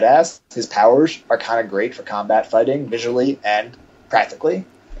be a badass. His powers are kind of great for combat fighting, visually and practically.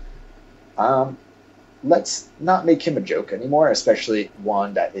 Let's not make him a joke anymore, especially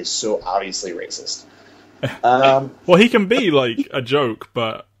one that is so obviously racist. Well, he can be like a joke,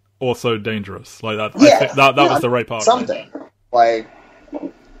 but also dangerous. Like that. Yeah, I think that was the right part. Something like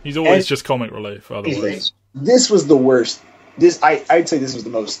he's always just comic relief. Otherwise, this was the worst. I'd say this was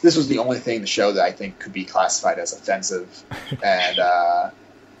the most. This was the only thing in the show that I think could be classified as offensive, and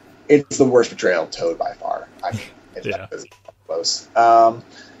it's the worst portrayal of Toad by far. I mean, it's close.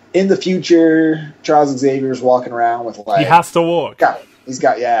 in the future, Charles Xavier's walking around with like he has to walk. He's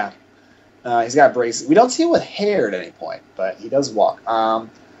got braces. We don't see him with hair at any point, but he does walk.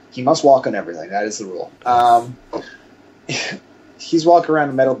 He must walk on everything. That is the rule. He's walking around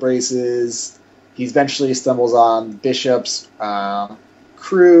in metal braces. He eventually stumbles on Bishop's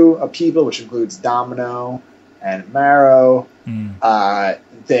crew of people, which includes Domino and Marrow.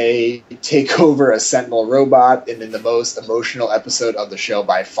 They take over a Sentinel robot in the most emotional episode of the show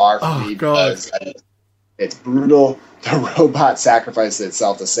by far for me because it's brutal. The robot sacrifices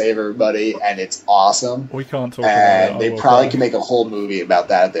itself to save everybody, and it's awesome. We can't talk and about it. They probably could make a whole movie about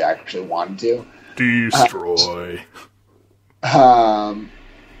that if they actually wanted to. Destroy.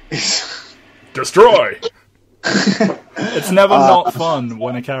 Destroy! It's never not fun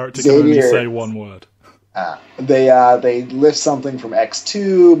when a character can only say one word. They lift something from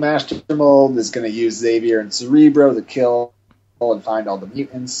X2. Master Mold is going to use Xavier and Cerebro to kill and find all the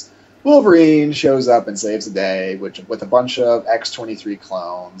mutants. Wolverine shows up and saves the day, with a bunch of X-23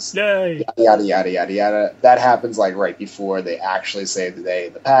 clones. Yay! Yada, yada, yada, yada. That happens like right before they actually save the day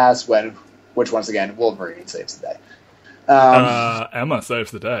in the past, which once again, Wolverine saves the day. Emma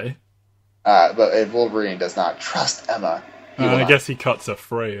saves the day. But if Wolverine does not trust Emma, I guess he cuts her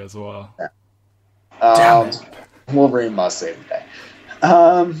free as well. Yeah. Damn it. Wolverine must save the day.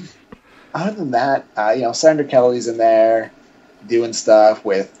 Other than that, Sandra Kelly's in there doing stuff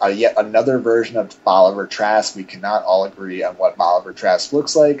with yet another version of Bolivar Trask. We cannot all agree on what Bolivar Trask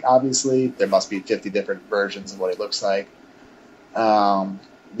looks like, obviously. There must be 50 different versions of what he looks like.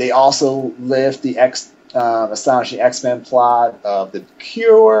 They also lift the Astonishing X-Men plot of the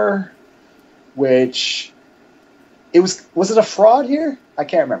Cure, which... Was it a fraud here? I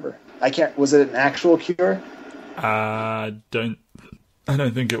can't remember. Was it an actual cure? I don't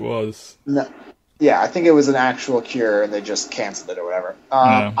think it was. No. Yeah, I think it was an actual cure, and they just canceled it or whatever.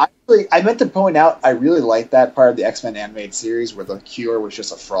 No. I meant to point out, I really liked that part of the X-Men animated series where the cure was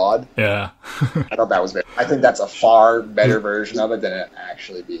just a fraud. Yeah. I thought that was good. I think that's a far better version of it than it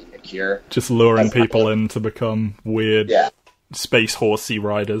actually being a cure. Just luring people in to become weird space horsey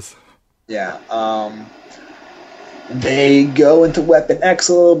riders. Yeah. They go into Weapon X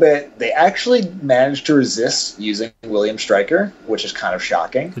a little bit. They actually managed to resist using William Stryker, which is kind of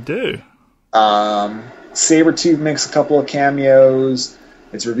shocking. They do. Sabretooth makes a couple of cameos.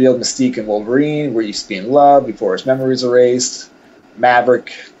 It's revealed Mystique and Wolverine were used to be in love before his memory was erased.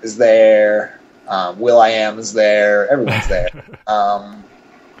 Maverick is there. Will.i.am is there. Everyone's there.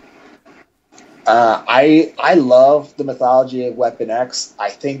 I love the mythology of Weapon X. I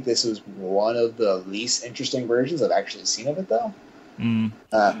think this was one of the least interesting versions I've actually seen of it, though.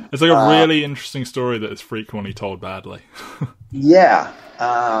 It's like a really interesting story that is frequently told badly. Yeah.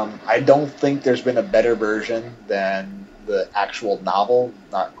 I don't think there's been a better version than the actual novel,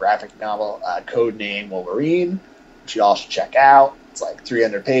 not graphic novel, Codename Wolverine, which you all should check out. It's like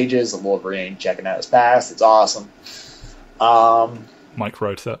 300 pages of Wolverine checking out his past. It's awesome. Mike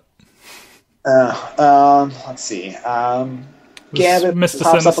wrote it. Let's see. Gambit Mr.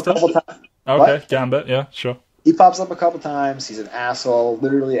 pops Sinister? up a couple times. Okay, What? Gambit, yeah, sure. He pops up a couple times. He's an asshole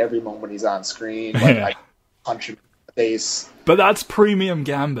literally every moment he's on screen. Like, Yeah. I punch him in the face. But that's premium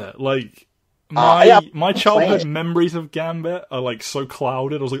Gambit. Like, my childhood playing. memories of Gambit are like so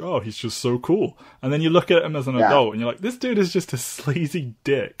clouded. I was like, oh, he's just so cool. And then you look at him as an adult and you're like, this dude is just a sleazy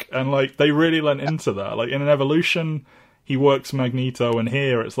dick. And like, they really went into that. Like, in an Evolution, he works Magneto, and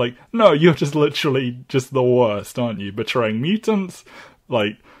here it's like, no, you're just literally just the worst, aren't you? Betraying mutants,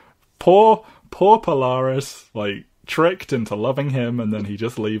 like, poor Polaris, like, tricked into loving him, and then he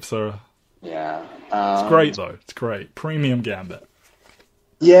just leaves her. Yeah. It's great, though. It's great. Premium Gambit.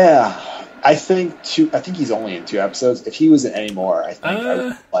 Yeah. I think he's only in 2 episodes. If he was in any more, I think I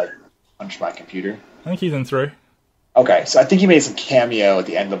would, like, punch my computer. I think he's in 3. Okay, so I think he made some cameo at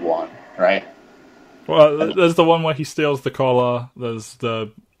the end of 1, right? Well, there's the one where he steals the collar. There's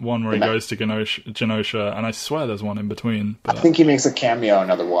the one where he goes to Genosha, and I swear there's one in between. But... I think he makes a cameo in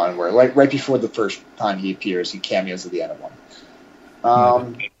another one where, like, right before the first time he appears, he cameos at the end of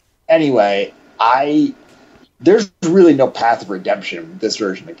 1. Anyway, there's really no path of redemption in this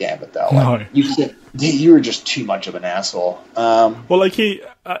version of Gambit, though. Like, No. You were just too much of an asshole. Well, like,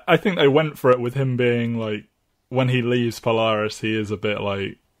 I think they went for it with him being, like, when he leaves Polaris, he is a bit,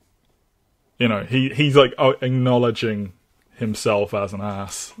 like, you know, he's like acknowledging himself as an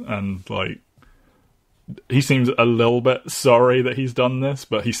ass, and like he seems a little bit sorry that he's done this,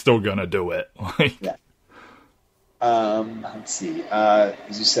 but he's still gonna do it. Yeah. Let's see.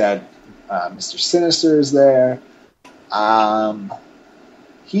 As you said, Mr. Sinister is there.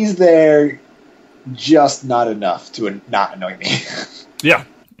 He's there, just not enough to not annoy me. Yeah,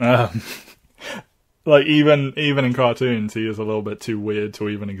 Um, like even in cartoons, he is a little bit too weird to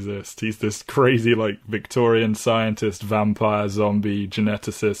even exist. He's this crazy like Victorian scientist, vampire, zombie,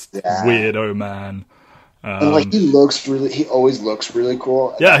 geneticist, weirdo man. And like he always looks really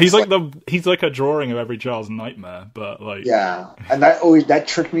cool. Yeah, he's like a drawing of every child's nightmare, but like and that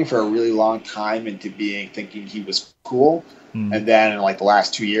tricked me for a really long time into thinking he was cool. And then in like the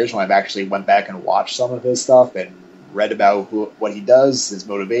last 2 years, when I've actually went back and watched some of his stuff and read about what he does, his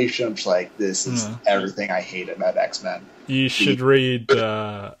motivation, I'm just like, this is everything I hate about X-Men. You should read.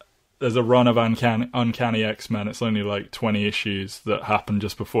 There's a run of Uncanny X-Men. It's only like 20 issues that happen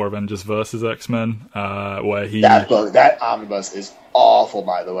just before Avengers vs. X-Men, where he... That omnibus is awful,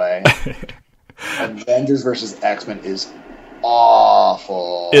 by the way. Avengers vs. X-Men is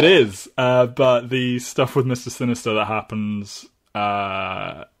awful. It is, but the stuff with Mr. Sinister that happens,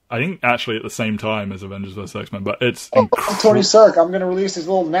 I think actually at the same time as Avengers vs. X-Men, but it's... Tony Stark, I'm going to release these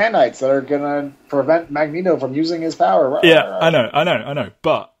little nanites that are going to prevent Magneto from using his power. Yeah, I know,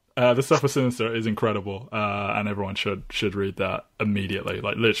 but... the stuff with Sinister is incredible, and everyone should read that immediately.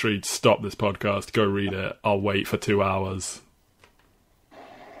 Like, literally, stop this podcast, go read it. I'll wait for 2 hours.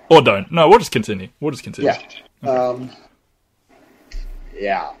 Or don't. No, we'll just continue. Yeah.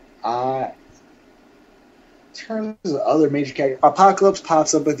 Okay. In terms of other major characters, Apocalypse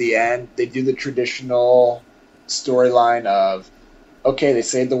pops up at the end. They do the traditional storyline of, okay, they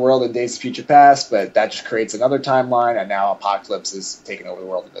saved the world in Days of Future Past, but that just creates another timeline, and now Apocalypse is taking over the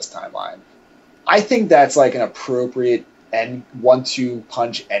world in this timeline. I think that's like an appropriate 1-2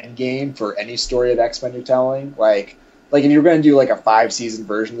 punch end game for any story of X-Men you're telling. Like if you're going to do like a 5-season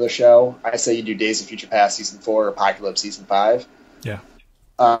version of the show, I say you do Days of Future Past Season 4, Apocalypse Season 5. Yeah.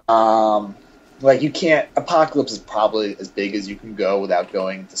 Like, you can't... Apocalypse is probably as big as you can go without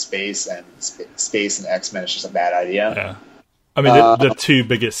going to space, and space and X-Men is just a bad idea. Yeah. I mean, the two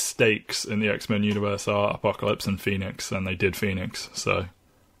biggest stakes in the X-Men universe are Apocalypse and Phoenix, and they did Phoenix, so...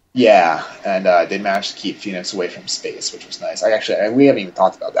 Yeah, and they managed to keep Phoenix away from space, which was nice. We haven't even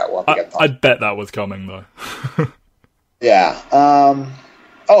talked about that. I bet that was coming, though. Yeah.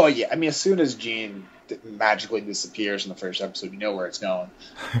 Oh, yeah. I mean, as soon as Jean magically disappears in the first episode, you know where it's going.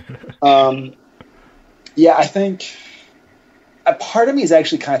 Yeah, I think... A part of me is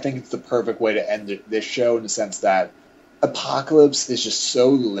actually kind of thinking it's the perfect way to end this show, in the sense that Apocalypse is just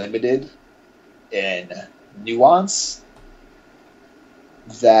so limited in nuance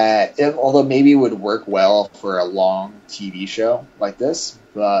that, although maybe it would work well for a long TV show like this,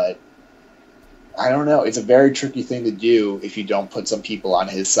 but I don't know. It's a very tricky thing to do if you don't put some people on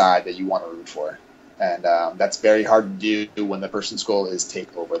his side that you want to root for. And that's very hard to do when the person's goal is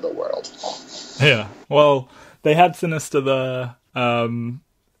take over the world. Yeah, well, they had Sinister there.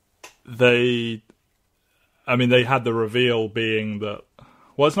 They had the reveal being that...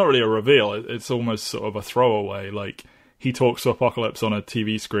 Well, it's not really a reveal. It's almost sort of a throwaway. Like, he talks to Apocalypse on a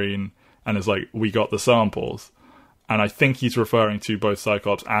TV screen and is like, we got the samples. And I think he's referring to both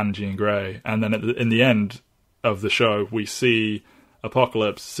Cyclops and Jean Grey. And then in the end of the show, we see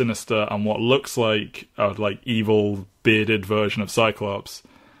Apocalypse, Sinister, and what looks like a evil, bearded version of Cyclops.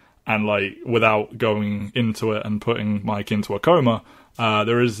 And, without going into it and putting Mike into a coma...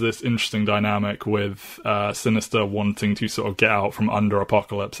 there is this interesting dynamic with Sinister wanting to sort of get out from under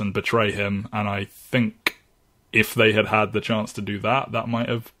Apocalypse and betray him, and I think if they had had the chance to do that, that might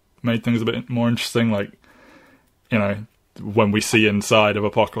have made things a bit more interesting. When we see inside of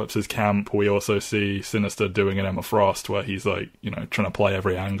Apocalypse's camp, we also see Sinister doing an Emma Frost, where he's trying to play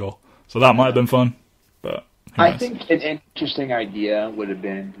every angle. So that might have been fun, but I think an interesting idea would have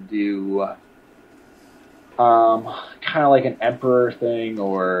been to do... kind of like an Emperor thing,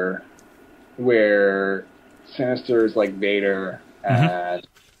 or where Sinister is like Vader and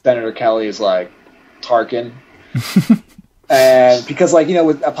Senator Kelly is like Tarkin. And because,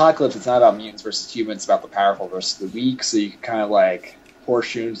 with Apocalypse, it's not about mutants versus humans, it's about the powerful versus the weak, so you can kind of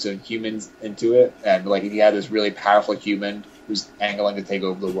horseshoe some humans into it. And if you had this really powerful human who's angling to take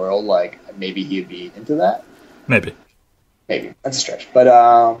over the world, maybe he'd be into that. Maybe. That's a stretch. But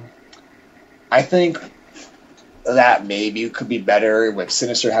I think that maybe could be better with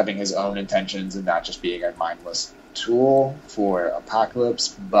Sinister having his own intentions and not just being a mindless tool for Apocalypse,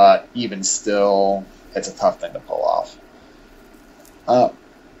 but even still, it's a tough thing to pull off.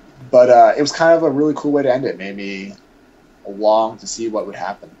 But it was kind of a really cool way to end it. Made me long to see what would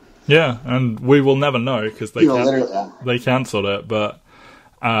happen. Yeah, and we will never know because they cancelled it, but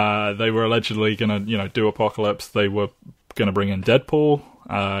they were allegedly going to do Apocalypse. They were going to bring in Deadpool,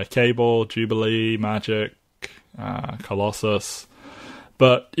 Cable, Jubilee, Magic, Colossus,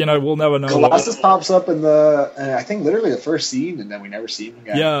 But, we'll never know. Colossus pops up in I think literally the first scene, and then we never see him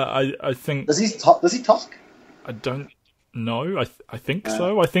again. Yeah, I think... Does he talk? I don't know. I think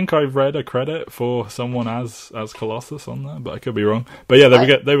so. I think I've read a credit for someone as Colossus on there, but I could be wrong. But yeah,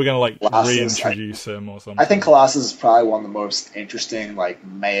 they were going to reintroduce him or something. I think Colossus is probably one of the most interesting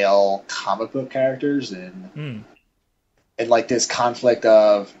male comic book characters, and this conflict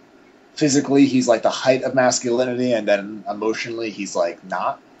of physically he's the height of masculinity, and then emotionally he's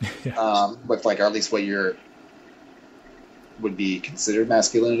not. Yeah. With or at least what would be considered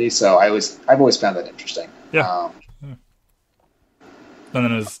masculinity. So I've always found that interesting. Yeah. And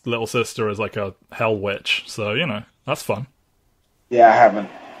then his little sister is a hell witch, so that's fun. Yeah,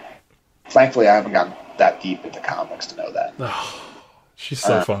 thankfully I haven't gotten that deep into comics to know that. Oh, she's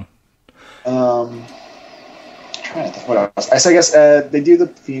so fun. I'm trying to think what else. I guess they do the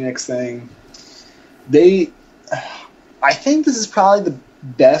Phoenix thing. I think this is probably the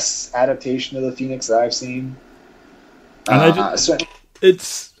best adaptation of the Phoenix that I've seen. And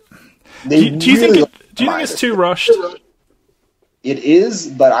do you think it's too rushed? It is,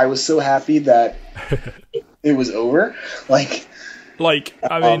 but I was so happy that it was over.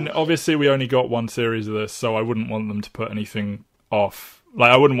 Obviously we only got one series of this, so I wouldn't want them to put anything off.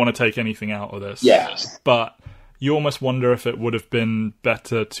 I wouldn't want to take anything out of this. Yeah. But you almost wonder if it would have been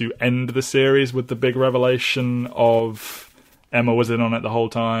better to end the series with the big revelation of Emma was in on it the whole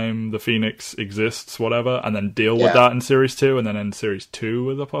time, the Phoenix exists, whatever, and then deal with that in Series 2, and then end Series 2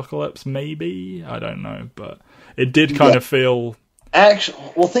 with Apocalypse, maybe? I don't know, but it did kind of feel...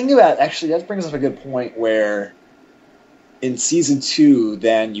 that brings up a good point where in Season 2,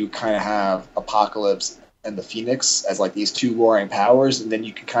 then you kind of have Apocalypse and the Phoenix as these two warring powers, and then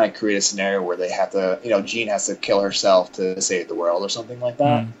you can kind of create a scenario where they have to, Jean has to kill herself to save the world or something like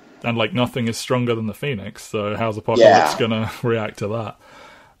that. And nothing is stronger than the Phoenix, so how's Apocalypse gonna react to that?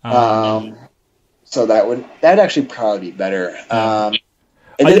 So that'd actually probably be better.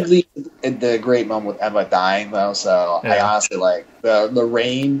 It did lead the great moment with Emma dying, though. So I honestly the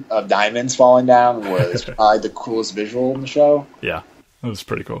rain of diamonds falling down was probably the coolest visual in the show. Yeah, that was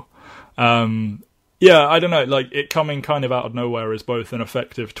pretty cool. I don't know. It coming kind of out of nowhere is both an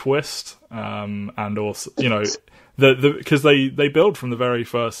effective twist, and also because they build from the very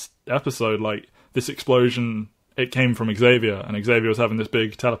first episode this explosion. It came from Xavier, and Xavier was having this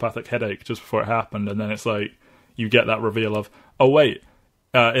big telepathic headache just before it happened, and then it's you get that reveal of, oh wait.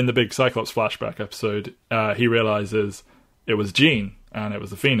 In the big Cyclops flashback episode, he realizes it was Jean and it was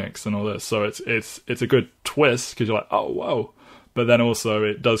the Phoenix and all this. So it's a good twist because you're like, oh whoa, but then also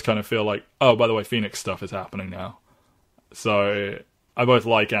it does kind of feel oh, by the way, Phoenix stuff is happening now. So I both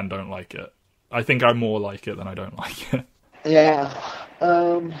like and don't like it. I think I more like it than I don't like it. Yeah,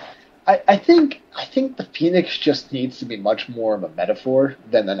 I think the Phoenix just needs to be much more of a metaphor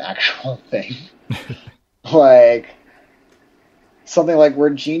than an actual thing. Something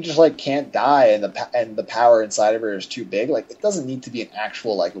where Jean just can't die and the power inside of her is too big. It doesn't need to be an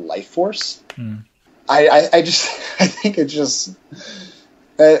actual life force. I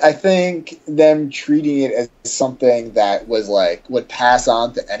think them treating it as something that was would pass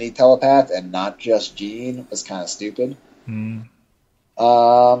on to any telepath and not just Jean was kind of stupid. And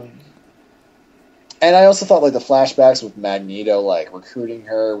I also thought the flashbacks with Magneto recruiting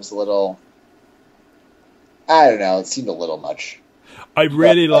her was a little, I don't know, it seemed a little much. I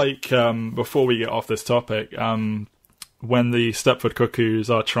really before we get off this topic, when the Stepford Cuckoos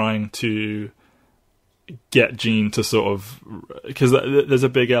are trying to get Jean to sort of... Because there's a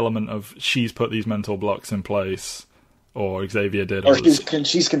big element of she's put these mental blocks in place, or Xavier did. Or she's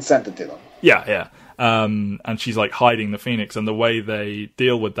consented to them. Yeah. And she's hiding the Phoenix, and the way they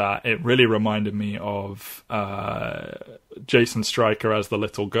deal with that, it really reminded me of Jason Stryker as the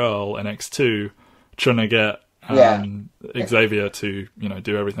little girl in X2, trying to get... Xavier to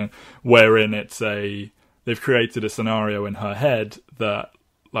do everything, wherein they've created a scenario in her head that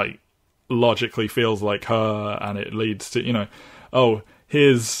logically feels like her, and it leads to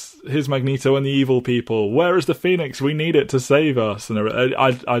here's Magneto and the evil people, where is the Phoenix, we need it to save us, and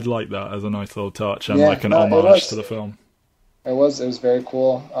I'd like that as a nice little touch and an homage to the film. It was very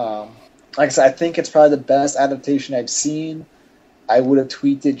cool. Like I said, I think it's probably the best adaptation I've seen. I would have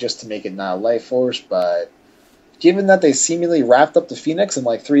tweaked it just to make it not a life force, but given that they seemingly wrapped up the Phoenix in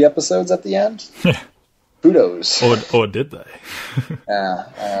 3 episodes at the end, kudos. Or did they?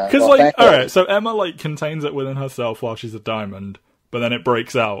 Because all right, so Emma contains it within herself while she's a diamond, but then it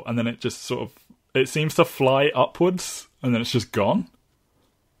breaks out, and then it just sort of it seems to fly upwards, and then it's just gone.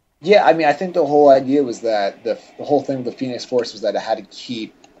 Yeah, I mean, I think the whole idea was that the whole thing with the Phoenix Force was that it had to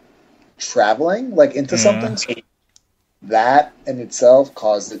keep traveling into something. So that in itself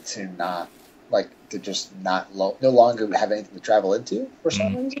caused it to not, like, to just not no longer have anything to travel into for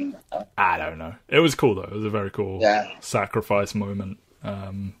some reason. I don't know. It was cool though. It was a very cool sacrifice moment,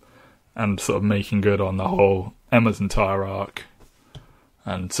 and sort of making good on the whole Emma's entire arc,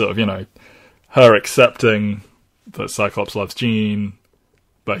 and sort of, you know, her accepting that Cyclops loves Jean,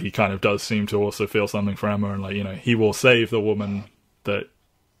 but he kind of does seem to also feel something for Emma, and, like, you know, he will save the woman that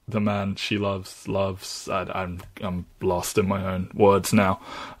the man she loves. I'm lost in my own words now.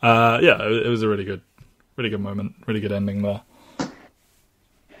 It was a really good moment, really good ending there.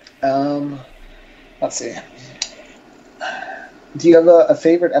 Let's see. Do you have a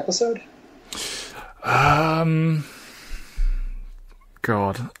favorite episode?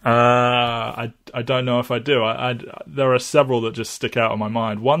 God, I don't know if I do. There are several that just stick out in my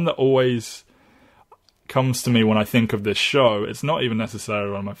mind. One that always comes to me when I think of this show, it's not even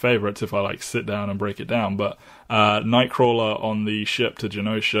necessarily one of my favorites if I, like, sit down and break it down, but Nightcrawler on the ship to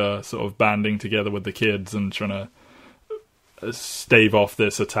Genosha, sort of banding together with the kids and trying to stave off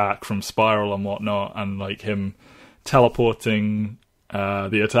this attack from Spiral and whatnot, and, like, him teleporting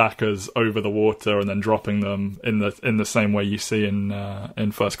the attackers over the water and then dropping them in the same way you see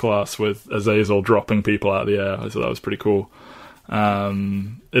in First Class with Azazel dropping people out of the air. So that was pretty cool.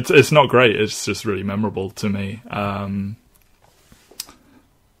 It's not great. It's just really memorable to me. I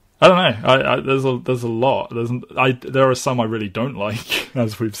don't know. There's a lot. There are some I really don't like,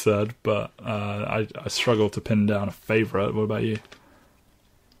 as we've said, but I struggle to pin down a favorite. What about you?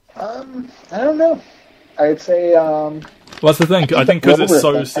 I don't know. I'd say. Well, that's the thing. I think because it's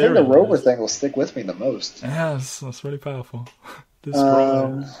so serious. I think the Rover thing will stick with me the most. Yeah, that's really powerful.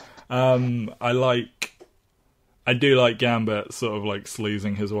 I do like Gambit sort of, like,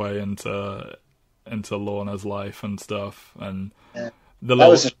 sleazing his way into Lorna's life and stuff, and that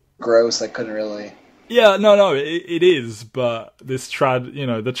was just gross. I couldn't really. Yeah, no, it is, but this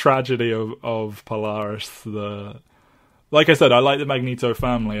the tragedy of Polaris. Like I said, I like the Magneto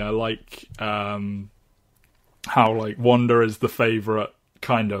family. I like how, like, Wanda is the favorite,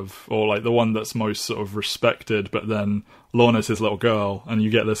 kind of, or, like, the one that's most sort of respected, but then Lorna's his little girl, and you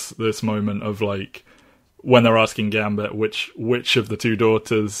get this moment of, like, when they're asking Gambit which of the two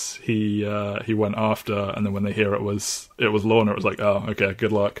daughters he went after, and then when they hear it was Lorna, it was like, oh, okay,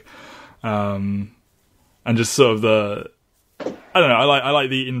 good luck. And just sort of I don't know, I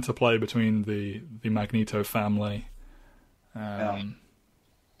like the interplay between the Magneto family. I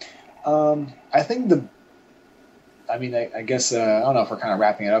think I guess I don't know if we're kind of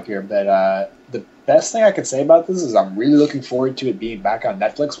wrapping it up here, but the best thing I could say about this is I'm really looking forward to it being back on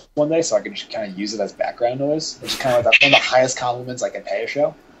Netflix one day, so I can just kind of use it as background noise, which is kind of like one of the highest compliments I can pay a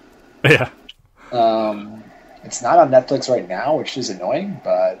show. Yeah. It's not on Netflix right now, which is annoying,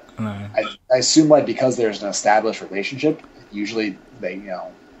 but I assume, like, because there's an established relationship, usually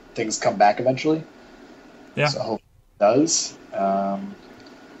things come back eventually. Yeah. So I hope it does. I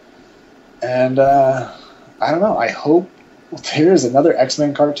don't know. I hope there's another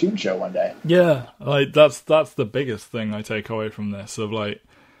X-Men cartoon show one day. Yeah, like that's the biggest thing I take away from this. Of like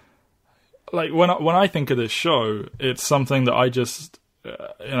when I think of this show, it's something that I just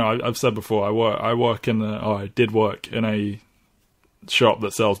I've said before. I did work in a shop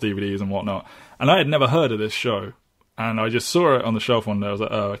that sells DVDs and whatnot, and I had never heard of this show. And I just saw it on the shelf one day. I was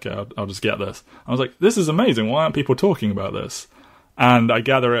like, oh, okay, I'll just get this. I was like, this is amazing. Why aren't people talking about this? And I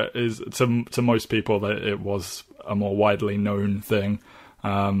gather it is to most people that it was a more widely known thing.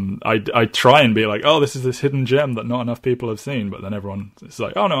 I try and be like, oh, this is this hidden gem that not enough people have seen, but then everyone is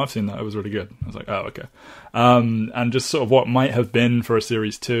like, oh no, I've seen that. It was really good. I was like, oh, okay. And just sort of what might have been for a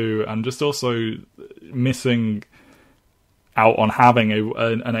series 2, and just also missing out on having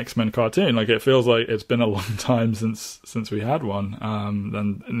an X-Men cartoon. Like, it feels like it's been a long time since we had one.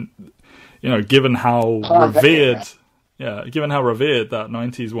 And given how revered. Yeah, given how revered that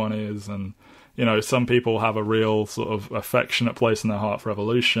 90s one is, and, some people have a real sort of affectionate place in their heart for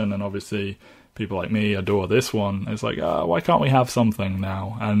Evolution, and obviously people like me adore this one. It's like, why can't we have something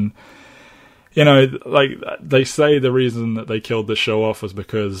now? And, like, they say the reason that they killed the show off was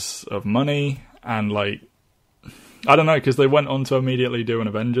because of money, and, like, I don't know, because they went on to immediately do an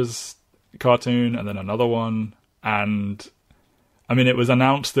Avengers cartoon, and then another one, and, I mean, it was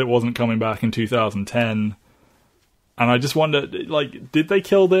announced that it wasn't coming back in 2010, and I just wonder, like, did they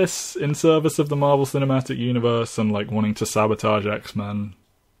kill this in service of the Marvel Cinematic Universe and, like, wanting to sabotage X-Men?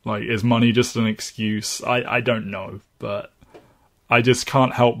 Like, is money just an excuse? I don't know, but I just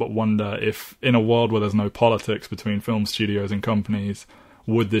can't help but wonder if, in a world where there's no politics between film studios and companies,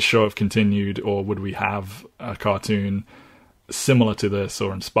 would this show have continued, or would we have a cartoon similar to this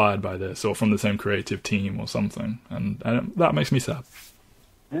or inspired by this or from the same creative team or something, and that makes me sad.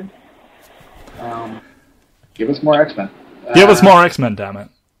 Give us more X-Men. Give us more X-Men, damn it.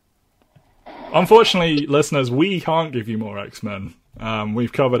 Unfortunately, listeners, we can't give you more X-Men.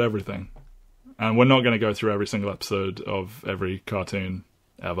 We've covered everything. And we're not going to go through every single episode of every cartoon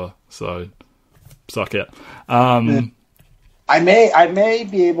ever, so suck it. I may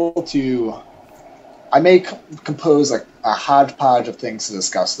be able to... I may compose a hodgepodge of things to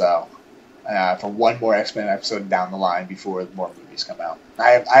discuss, though, for one more X-Men episode down the line before more movies come out.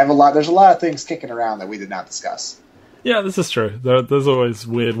 I have a lot. There's a lot of things kicking around that we did not discuss. Yeah, this is true. There's always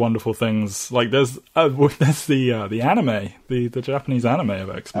weird, wonderful things. Like there's the anime, the Japanese anime of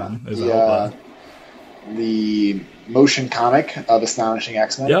X-Men is out there. The motion comic of Astonishing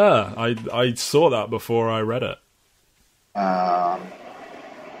X-Men. Yeah, I saw that before I read it. Yeah,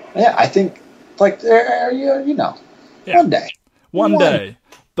 I think one day.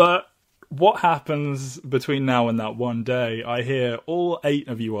 But what happens between now and that one day? I hear all 8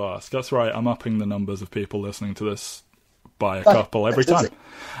 of you ask. That's right, I'm upping the numbers of people listening to this by a couple every time.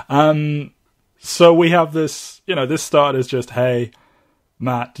 So we have this, this started as just, hey,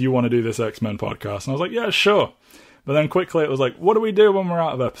 Matt, do you want to do this X-Men podcast? And I was like, yeah, sure. But then quickly it was like, what do we do when we're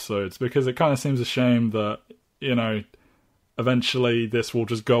out of episodes? Because it kind of seems a shame that, eventually this will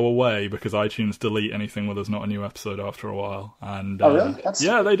just go away because iTunes delete anything where there's not a new episode after a while. And really?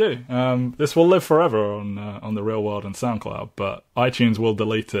 Yeah, they do. This will live forever on the Real World and SoundCloud, but iTunes will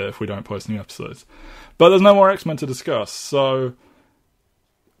delete it if we don't post new episodes. But there's no more X-Men to discuss, so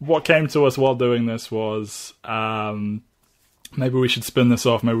what came to us while doing this was maybe we should spin this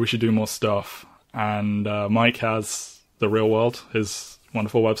off, maybe we should do more stuff. And Mike has The Real World, his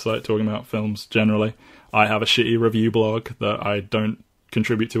wonderful website talking about films generally. I have a shitty review blog that I don't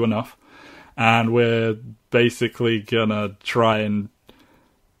contribute to enough. And we're basically gonna try and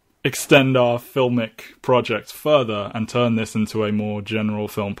extend our filmic projects further and turn this into a more general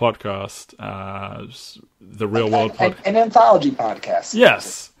film podcast. The Real World podcast. An anthology podcast.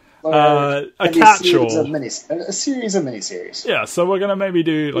 Yes. A catch-all. A series of miniseries. Yeah, so we're gonna maybe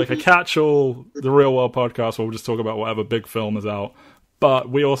do like a catch-all, The Real World podcast, where we'll just talk about whatever big film is out. But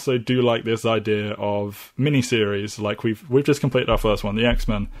we also do like this idea of miniseries. Like we've just completed our first one, the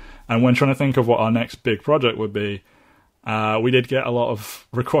X-Men, and when trying to think of what our next big project would be, we did get a lot of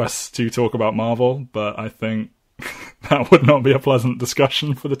requests to talk about Marvel, but I think that would not be a pleasant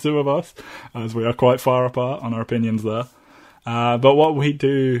discussion for the two of us, as we are quite far apart on our opinions there. But what we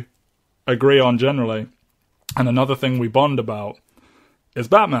do agree on generally, and another thing we bond about, is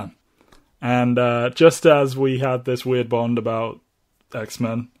Batman. And just as we had this weird bond about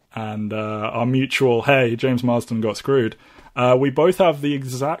X-Men and our mutual, hey, James Marsden got screwed, we both have the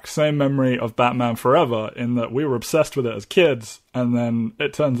exact same memory of Batman Forever, in that we were obsessed with it as kids, and then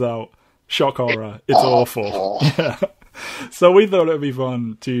it turns out, shock horror, it's awful. Yeah. So we thought it would be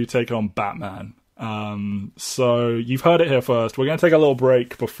fun to take on Batman. So you've heard it here first. We're going to take a little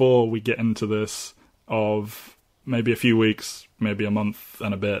break before we get into this of maybe a few weeks, maybe a month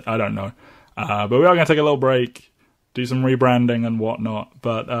and a bit, I don't know. But we are going to take a little break, do some rebranding and whatnot,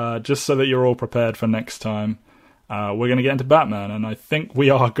 but just so that you're all prepared for next time, we're going to get into Batman, and I think we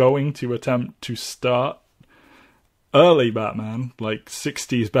are going to attempt to start early Batman, like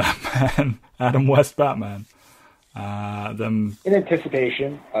 60s Batman, Adam West Batman. Then in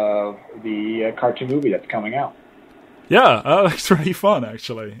anticipation of the cartoon movie that's coming out. Yeah, it's really fun,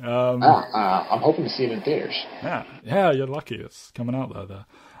 actually. I'm hoping to see it in theaters. Yeah, you're lucky. It's coming out there.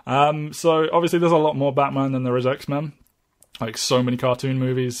 So obviously there's a lot more Batman than there is X-Men. Like so many cartoon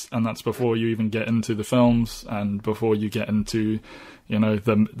movies, and that's before you even get into the films, and before you get into,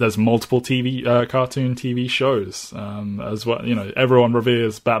 there's multiple cartoon TV shows, as well. Everyone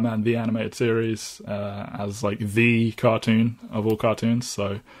reveres Batman the Animated Series as like the cartoon of all cartoons,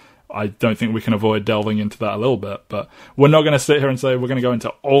 so I don't think we can avoid delving into that a little bit, but we're not going to sit here and say we're going to go into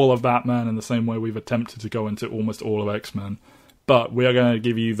all of Batman in the same way we've attempted to go into almost all of X-Men. But we are going to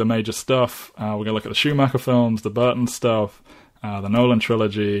give you the major stuff. We're going to look at the Schumacher films, the Burton stuff, the Nolan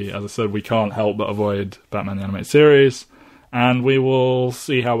trilogy. As I said, we can't help but avoid Batman the Animated Series. And we will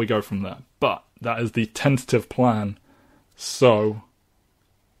see how we go from there. But that is the tentative plan. So,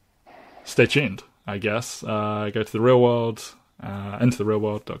 stay tuned, I guess. Go to The Real World,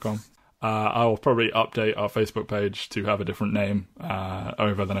 intotherealworld.com. I will probably update our Facebook page to have a different name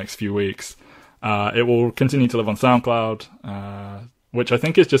over the next few weeks. It will continue to live on SoundCloud, which I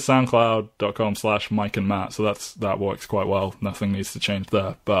think is just soundcloud.com/Mike and Matt, so that works quite well. Nothing needs to change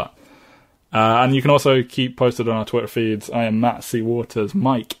there. But and you can also keep posted on our Twitter feeds. I am Matt C. Waters.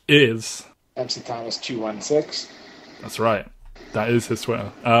 Mike is MC Thomas 216. That's right. That is his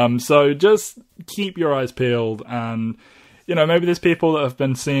Twitter. So just keep your eyes peeled, and maybe there's people that have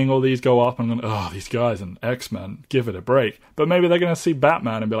been seeing all these go up and going, oh, these guys and X-Men, give it a break. But maybe they're going to see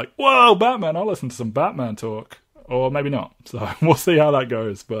Batman and be like, whoa, Batman, I'll listen to some Batman talk. Or maybe not. So we'll see how that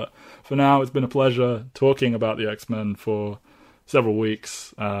goes. But for now, it's been a pleasure talking about the X-Men for several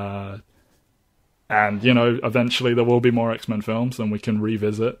weeks. And, eventually there will be more X-Men films and we can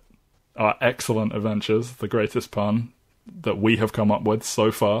revisit our excellent adventures, the greatest pun that we have come up with so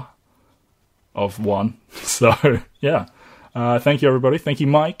far of one. So, yeah. Thank you, everybody. Thank you,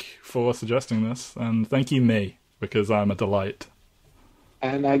 Mike, for suggesting this. And thank you, me, because I'm a delight.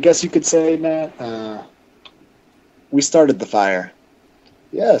 And I guess you could say, Matt, we started the fire.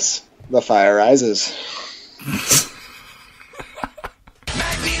 Yes, the fire rises.